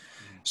stuff.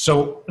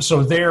 So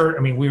there,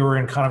 I mean, we were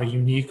in kind of a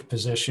unique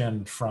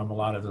position from a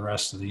lot of the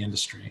rest of the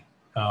industry.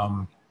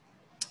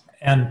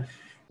 And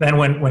then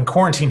when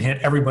quarantine hit,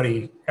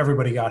 everybody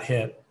got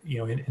hit,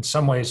 in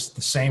some ways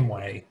the same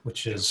way,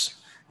 which is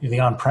the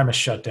on-premise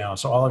shutdown.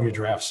 So all of your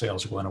draft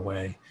sales went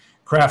away.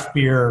 Craft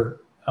beer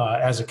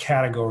as a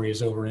category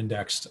is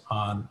over-indexed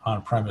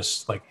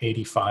on-premise, like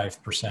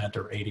 85%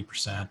 or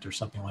 80% or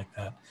something like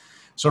that.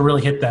 So it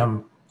really hit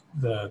them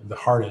the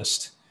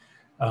hardest.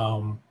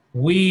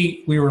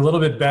 We were a little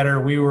bit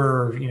better. We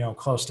were,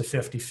 close to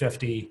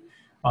 50-50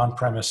 on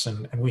premise,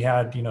 and we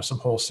had, some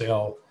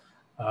wholesale,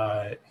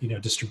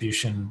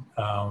 distribution.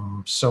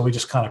 So we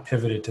just kind of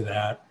pivoted to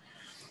that.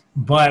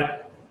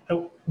 But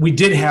we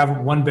did have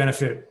one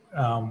benefit,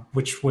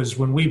 which was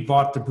when we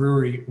bought the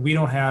brewery, we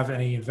don't have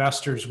any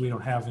investors. We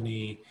don't have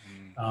any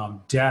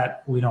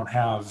debt. We don't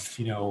have,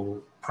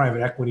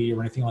 private equity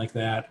or anything like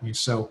that. I mean,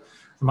 so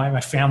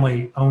my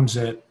family owns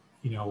it,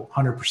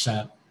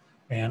 100%.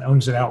 And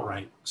owns it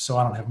outright. So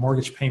I don't have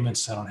mortgage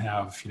payments. I don't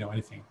have,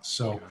 anything.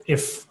 So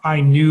if I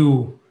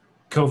knew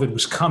COVID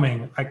was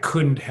coming, I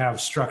couldn't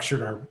have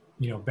structured our,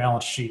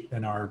 balance sheet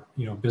and our,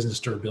 business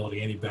durability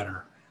any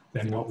better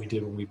than what we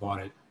did when we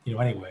bought it,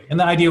 anyway. And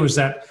the idea was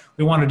that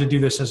we wanted to do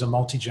this as a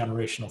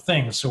multi-generational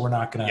thing. So we're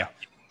not going to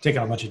take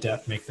on a bunch of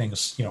debt and make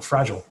things,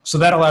 fragile. So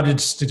that allowed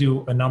us to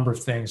do a number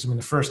of things. I mean,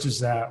 the first is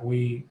that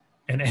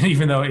and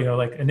even though,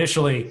 like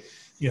initially,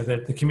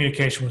 the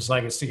communication was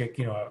like, it's to get,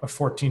 a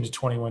 14 to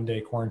 21 day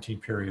quarantine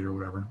period or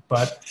whatever.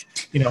 But,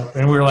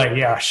 and we were like,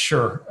 yeah,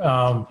 sure.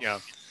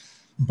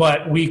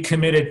 But we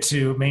committed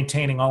to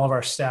maintaining all of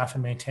our staff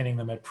and maintaining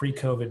them at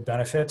pre-COVID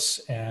benefits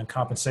and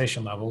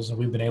compensation levels. And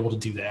we've been able to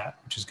do that,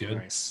 which is good.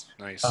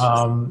 Nice.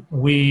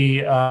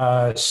 We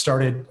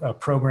started a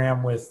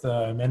program with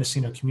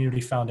Mendocino Community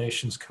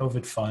Foundation's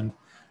COVID Fund,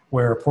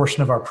 where a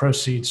portion of our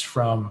proceeds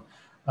from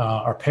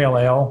our pale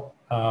ale,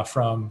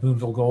 from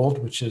Boonville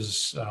Gold, which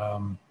is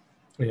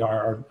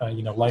our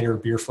lighter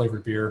beer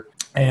flavored beer,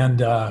 and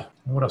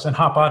what else? And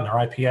Hop On,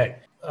 our IPA.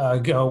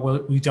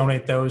 We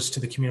donate those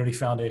to the Community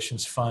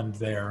Foundation's fund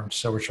there.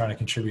 So we're trying to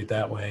contribute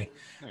that way.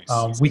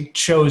 Nice. We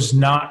chose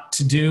not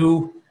to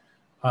do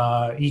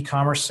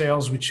e-commerce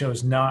sales. We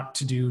chose not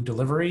to do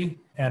delivery,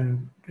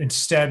 and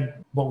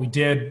instead, what we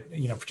did,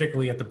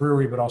 particularly at the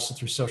brewery, but also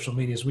through social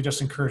media, is we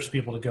just encouraged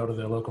people to go to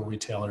their local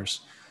retailers,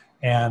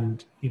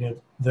 and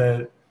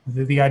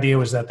the idea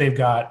was that they've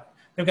got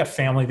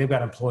family, they've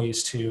got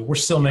employees too. We're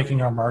still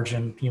making our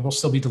margin. We'll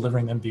still be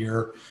delivering them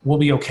beer. We'll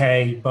be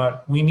okay,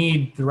 but we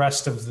need the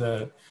rest of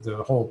the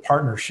whole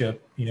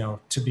partnership,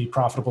 to be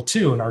profitable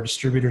too. And our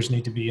distributors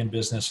need to be in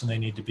business, and they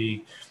need to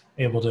be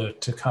able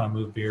to kind of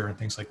move beer and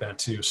things like that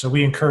too. So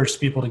we encouraged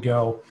people to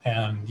go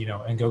and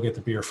go get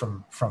the beer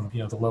from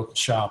the local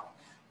shop,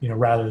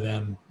 rather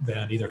than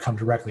either come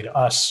directly to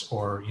us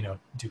or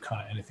do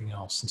kind of anything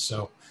else. And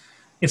so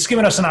it's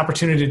given us an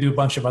opportunity to do a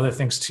bunch of other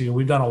things too.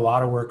 We've done a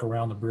lot of work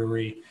around the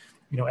brewery,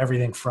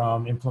 everything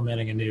from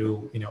implementing a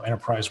new,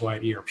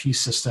 enterprise-wide ERP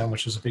system,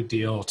 which is a big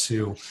deal,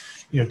 to,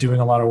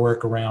 doing a lot of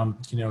work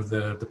around,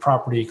 the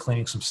property,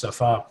 cleaning some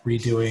stuff up,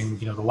 redoing,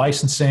 the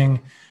licensing,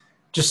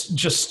 just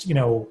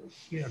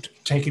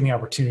taking the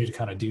opportunity to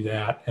kind of do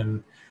that.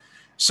 And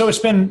so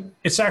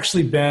it's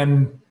actually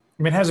been,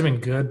 it hasn't been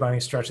good by any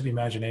stretch of the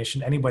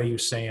imagination. Anybody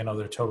who's saying,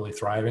 they're totally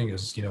thriving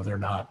is, they're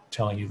not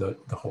telling you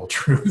the whole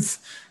truth.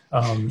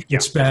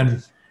 It's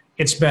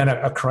been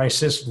a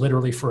crisis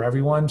literally for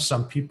everyone.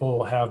 Some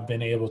people have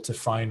been able to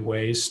find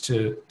ways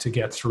to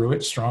get through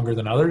it stronger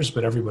than others,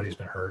 but everybody's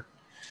been hurt.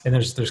 And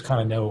there's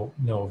kind of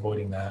no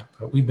avoiding that.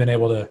 But we've been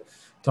able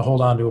to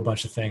hold on to a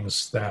bunch of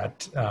things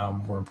that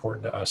were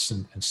important to us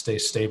and stay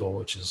stable,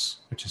 which is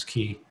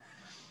key.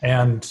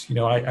 And,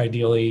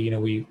 ideally,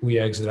 we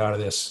exit out of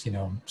this,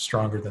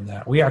 stronger than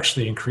that. We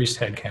actually increased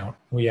headcount.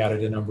 We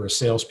added a number of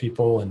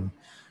salespeople, and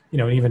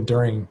even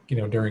during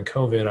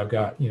COVID, I've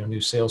got,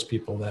 new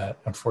salespeople that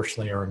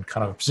unfortunately are in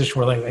kind of a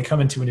position where they come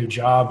into a new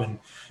job and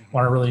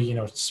want to really,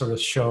 sort of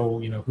show,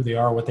 who they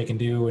are, what they can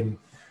do, and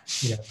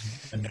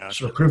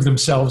sort of prove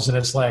themselves. And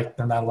it's like,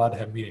 they're not allowed to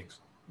have meetings.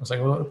 I was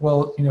like,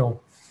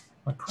 well,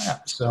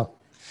 crap. So,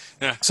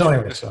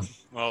 anyway, so.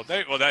 Well,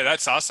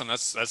 that's awesome.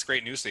 That's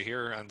great news to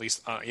hear, at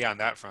least, on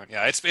that front.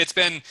 Yeah, it's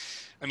been,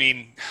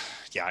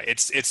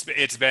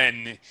 it's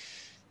been,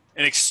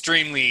 an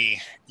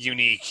extremely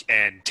unique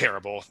and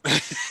terrible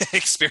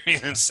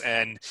experience.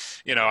 And,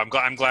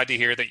 I'm glad to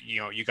hear that,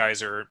 you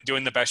guys are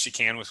doing the best you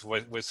can with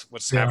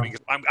what's happening.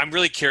 I'm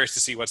really curious to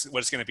see what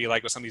it's going to be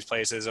like with some of these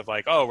places of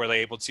like, oh, were they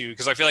able to,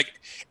 because I feel like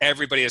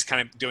everybody is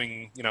kind of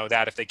doing,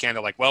 that if they can.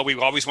 They're like, well, we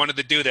always wanted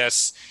to do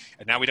this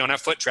and now we don't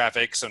have foot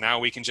traffic. So now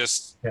we can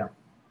just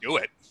do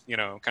it,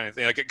 kind of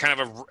thing. Like kind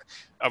of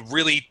a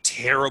really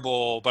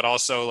terrible, but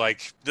also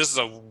like, this is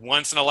a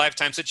once in a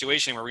lifetime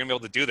situation where we're gonna be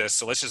able to do this.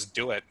 So let's just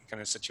do it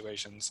kind of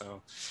situation.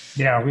 So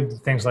yeah, we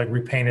did things like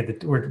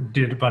repainted we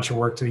did a bunch of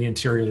work to the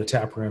interior of the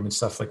tap room and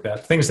stuff like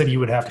that. Things that you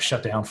would have to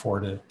shut down for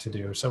to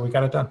do. So we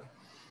got it done.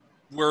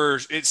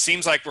 It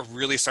seems like we're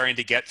really starting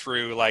to get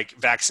through like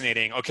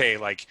vaccinating. Okay.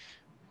 Like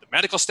the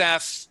medical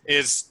staff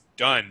is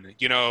done,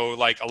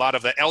 like a lot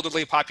of the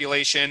elderly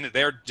population,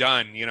 they're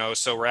done,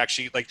 so we're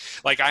actually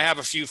like I have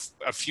a few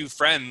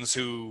friends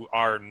who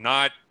are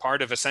not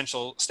part of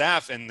essential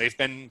staff and they've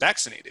been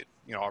vaccinated,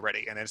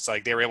 already. And it's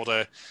like they were able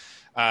to,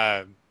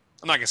 I'm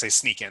not gonna say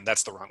sneak in,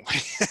 that's the wrong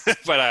way,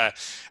 but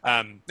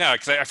no,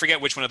 because I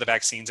forget which one of the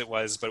vaccines it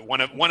was, but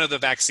one of the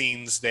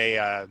vaccines they,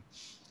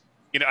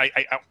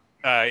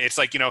 it's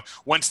like,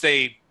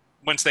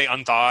 once they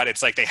unthaw it,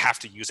 it's like they have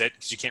to use it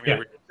because you can't really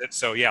use it.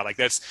 So yeah, like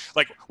that's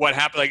like what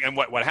happened. Like, and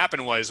what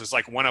happened was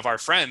like one of our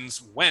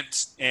friends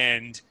went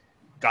and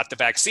got the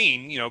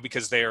vaccine,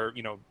 because they're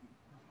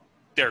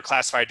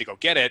classified to go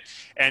get it,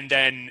 and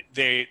then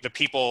the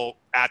people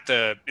at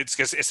it's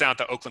because it's down at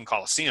the Oakland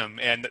Coliseum,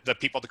 and the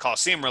people at the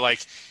Coliseum were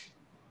like,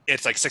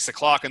 it's like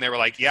 6:00, and they were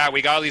like, yeah,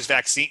 we got all these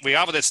we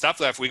got all this stuff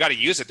left, we got to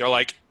use it. They're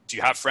like, do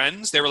you have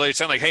friends? They were like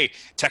saying like, hey,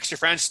 text your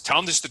friends, tell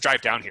them just to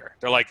drive down here.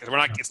 They're like,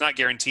 it's not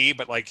guaranteed,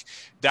 but like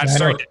that's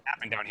starting to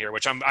happen down here,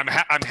 which I'm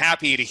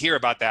happy to hear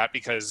about that,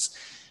 because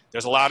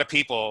there's a lot of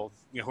people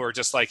who are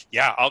just like,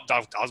 yeah, I'll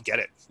get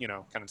it,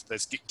 kind of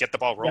let's get the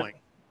ball rolling.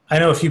 Yeah. I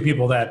know a few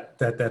people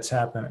that's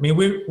happened. I mean,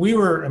 we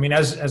were, I mean,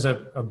 as a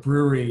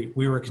brewery,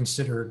 we were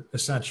considered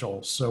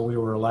essential. So we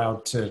were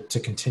allowed to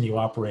continue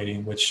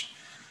operating, which,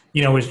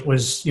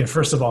 was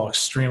first of all,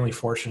 extremely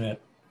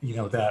fortunate,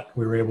 that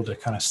we were able to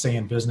kind of stay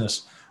in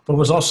business, but it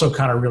was also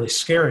kind of really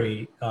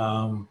scary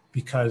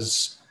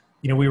because,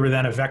 we were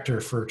then a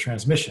vector for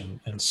transmission.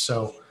 And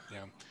so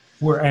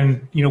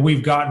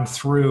we've gotten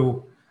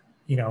through,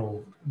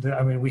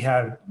 we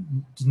had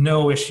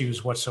no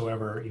issues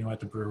whatsoever, at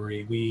the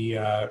brewery.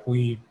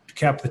 We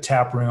kept the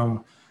tap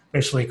room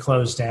basically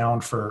closed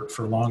down for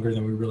longer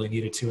than we really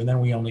needed to. And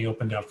then we only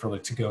opened up for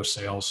like to-go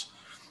sales.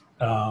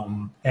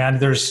 And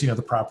there's,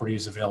 the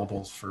properties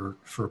available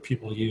for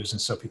people to use.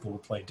 And so people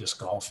would play disc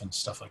golf and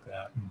stuff like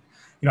that. And,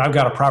 I've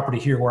got a property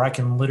here where I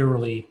can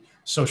literally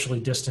socially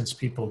distance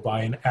people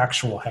by an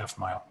actual half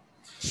mile.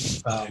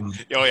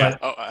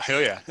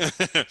 Hell yeah.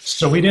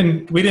 So we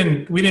didn't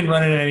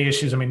run into any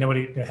issues. I mean,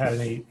 nobody had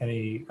any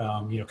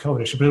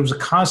COVID issue, but it was a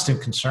constant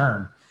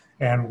concern.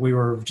 And we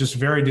were just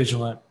very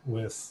vigilant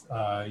with,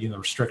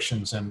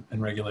 restrictions and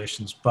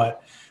regulations.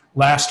 But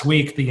last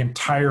week, the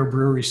entire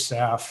brewery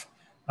staff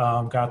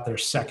got their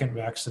second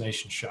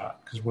vaccination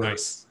shot, because we're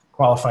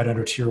qualified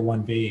under Tier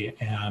 1B,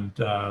 and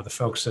the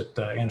folks at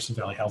Anderson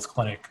Valley Health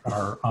Clinic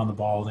are on the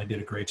ball, and they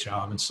did a great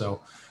job, and so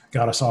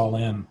got us all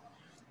in.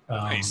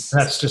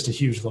 That's just a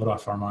huge load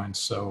off our minds.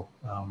 So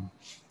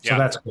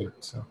that's good.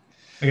 So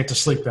I get to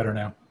sleep better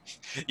now.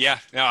 Yeah,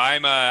 no,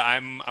 I'm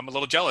a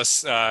little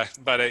jealous,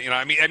 but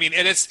I mean,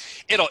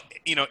 it'll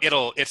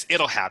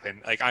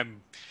happen. Like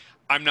I'm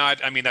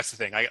not, I mean, that's the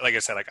thing. Like I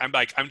said,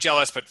 I'm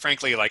jealous, but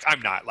frankly, like I'm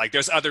not. Like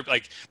there's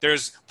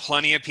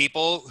plenty of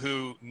people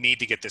who need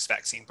to get this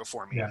vaccine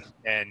before me. Yeah.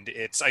 And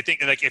I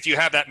think like if you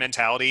have that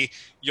mentality,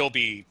 you'll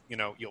be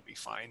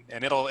fine.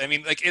 And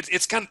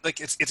it's kind of like,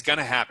 it's going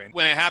to happen.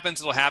 When it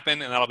happens, it'll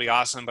happen, and that'll be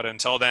awesome. But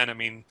until then, I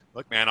mean,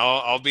 look, man,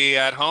 I'll be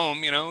at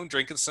home,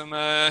 drinking some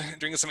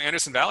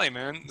Anderson Valley,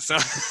 man. So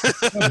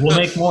we'll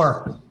make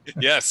more.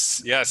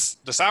 Yes.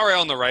 The sour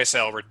ale and the rice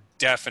ale were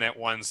definite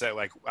ones that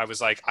like I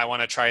was like, I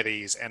want to try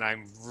these, and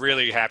I'm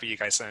really happy you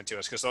guys sent it to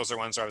us, because those are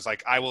ones where I was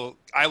like, I will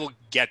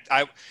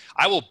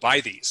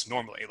buy these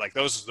normally. Like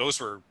those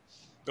were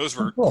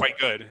cool. Quite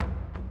good.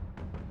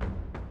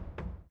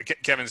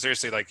 Kevin,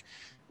 seriously, like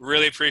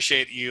really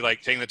appreciate you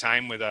like taking the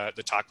time with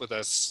to talk with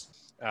us.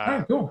 All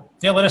right, cool.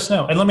 Yeah, let us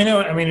know, and let me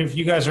know. I mean, if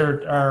you guys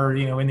are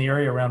in the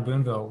area around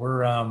Boonville,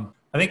 we're I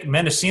think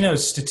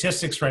Mendocino's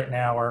statistics right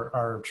now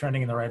are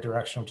trending in the right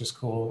direction, which is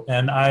cool.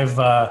 And I've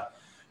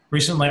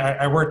recently,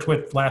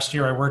 last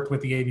year I worked with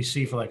the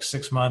ABC for like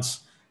 6 months,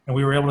 and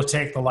we were able to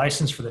take the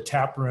license for the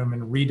tap room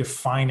and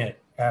redefine it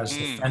as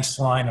the fence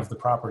line of the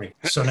property.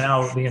 So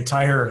now the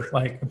entire,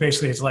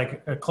 basically it's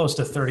like a close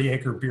to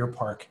 30-acre beer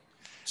park.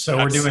 So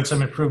we're doing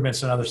some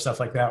improvements and other stuff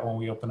like that when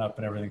we open up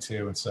and everything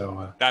too. And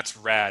so that's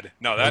rad.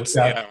 No, that's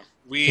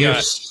we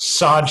have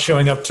sod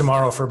showing up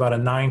tomorrow for about a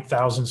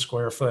 9,000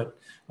 square foot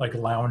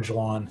lounge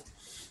lawn.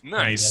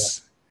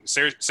 Nice.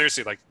 And,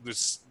 seriously,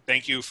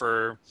 thank you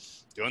for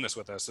doing this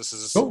with us. This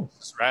is cool.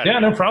 This is rad. Yeah,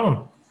 no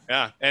problem.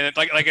 Yeah, and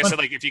like I said,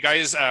 like if you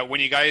guys when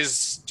you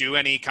guys do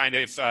any kind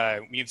of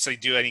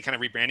do any kind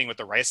of rebranding with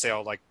the rice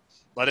ale, like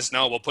let us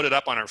know. We'll put it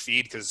up on our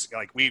feed because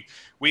like we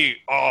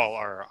all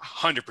are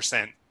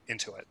 100%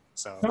 into it.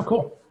 So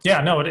cool.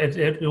 Yeah, no,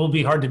 it will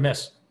be hard to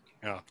miss.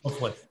 Yeah,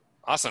 hopefully.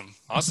 Awesome,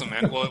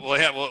 man.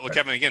 Well,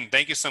 Kevin, again,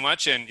 thank you so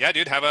much, and yeah,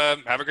 dude, have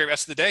a great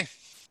rest of the day.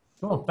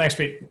 Cool. Thanks,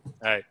 Pete.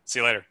 All right, see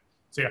you later.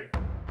 See ya.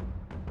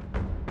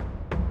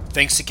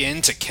 Thanks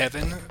again to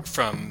Kevin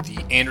from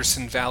the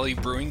Anderson Valley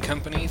Brewing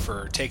Company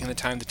for taking the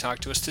time to talk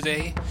to us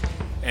today.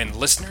 And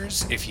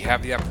listeners, if you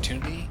have the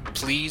opportunity,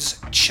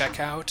 please check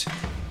out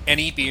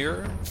any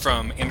beer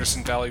from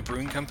Anderson Valley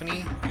Brewing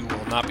Company. You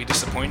will not be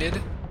disappointed.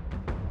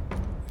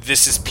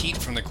 This is Pete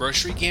from the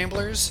Grocery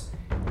Gamblers.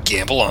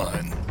 Gamble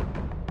on.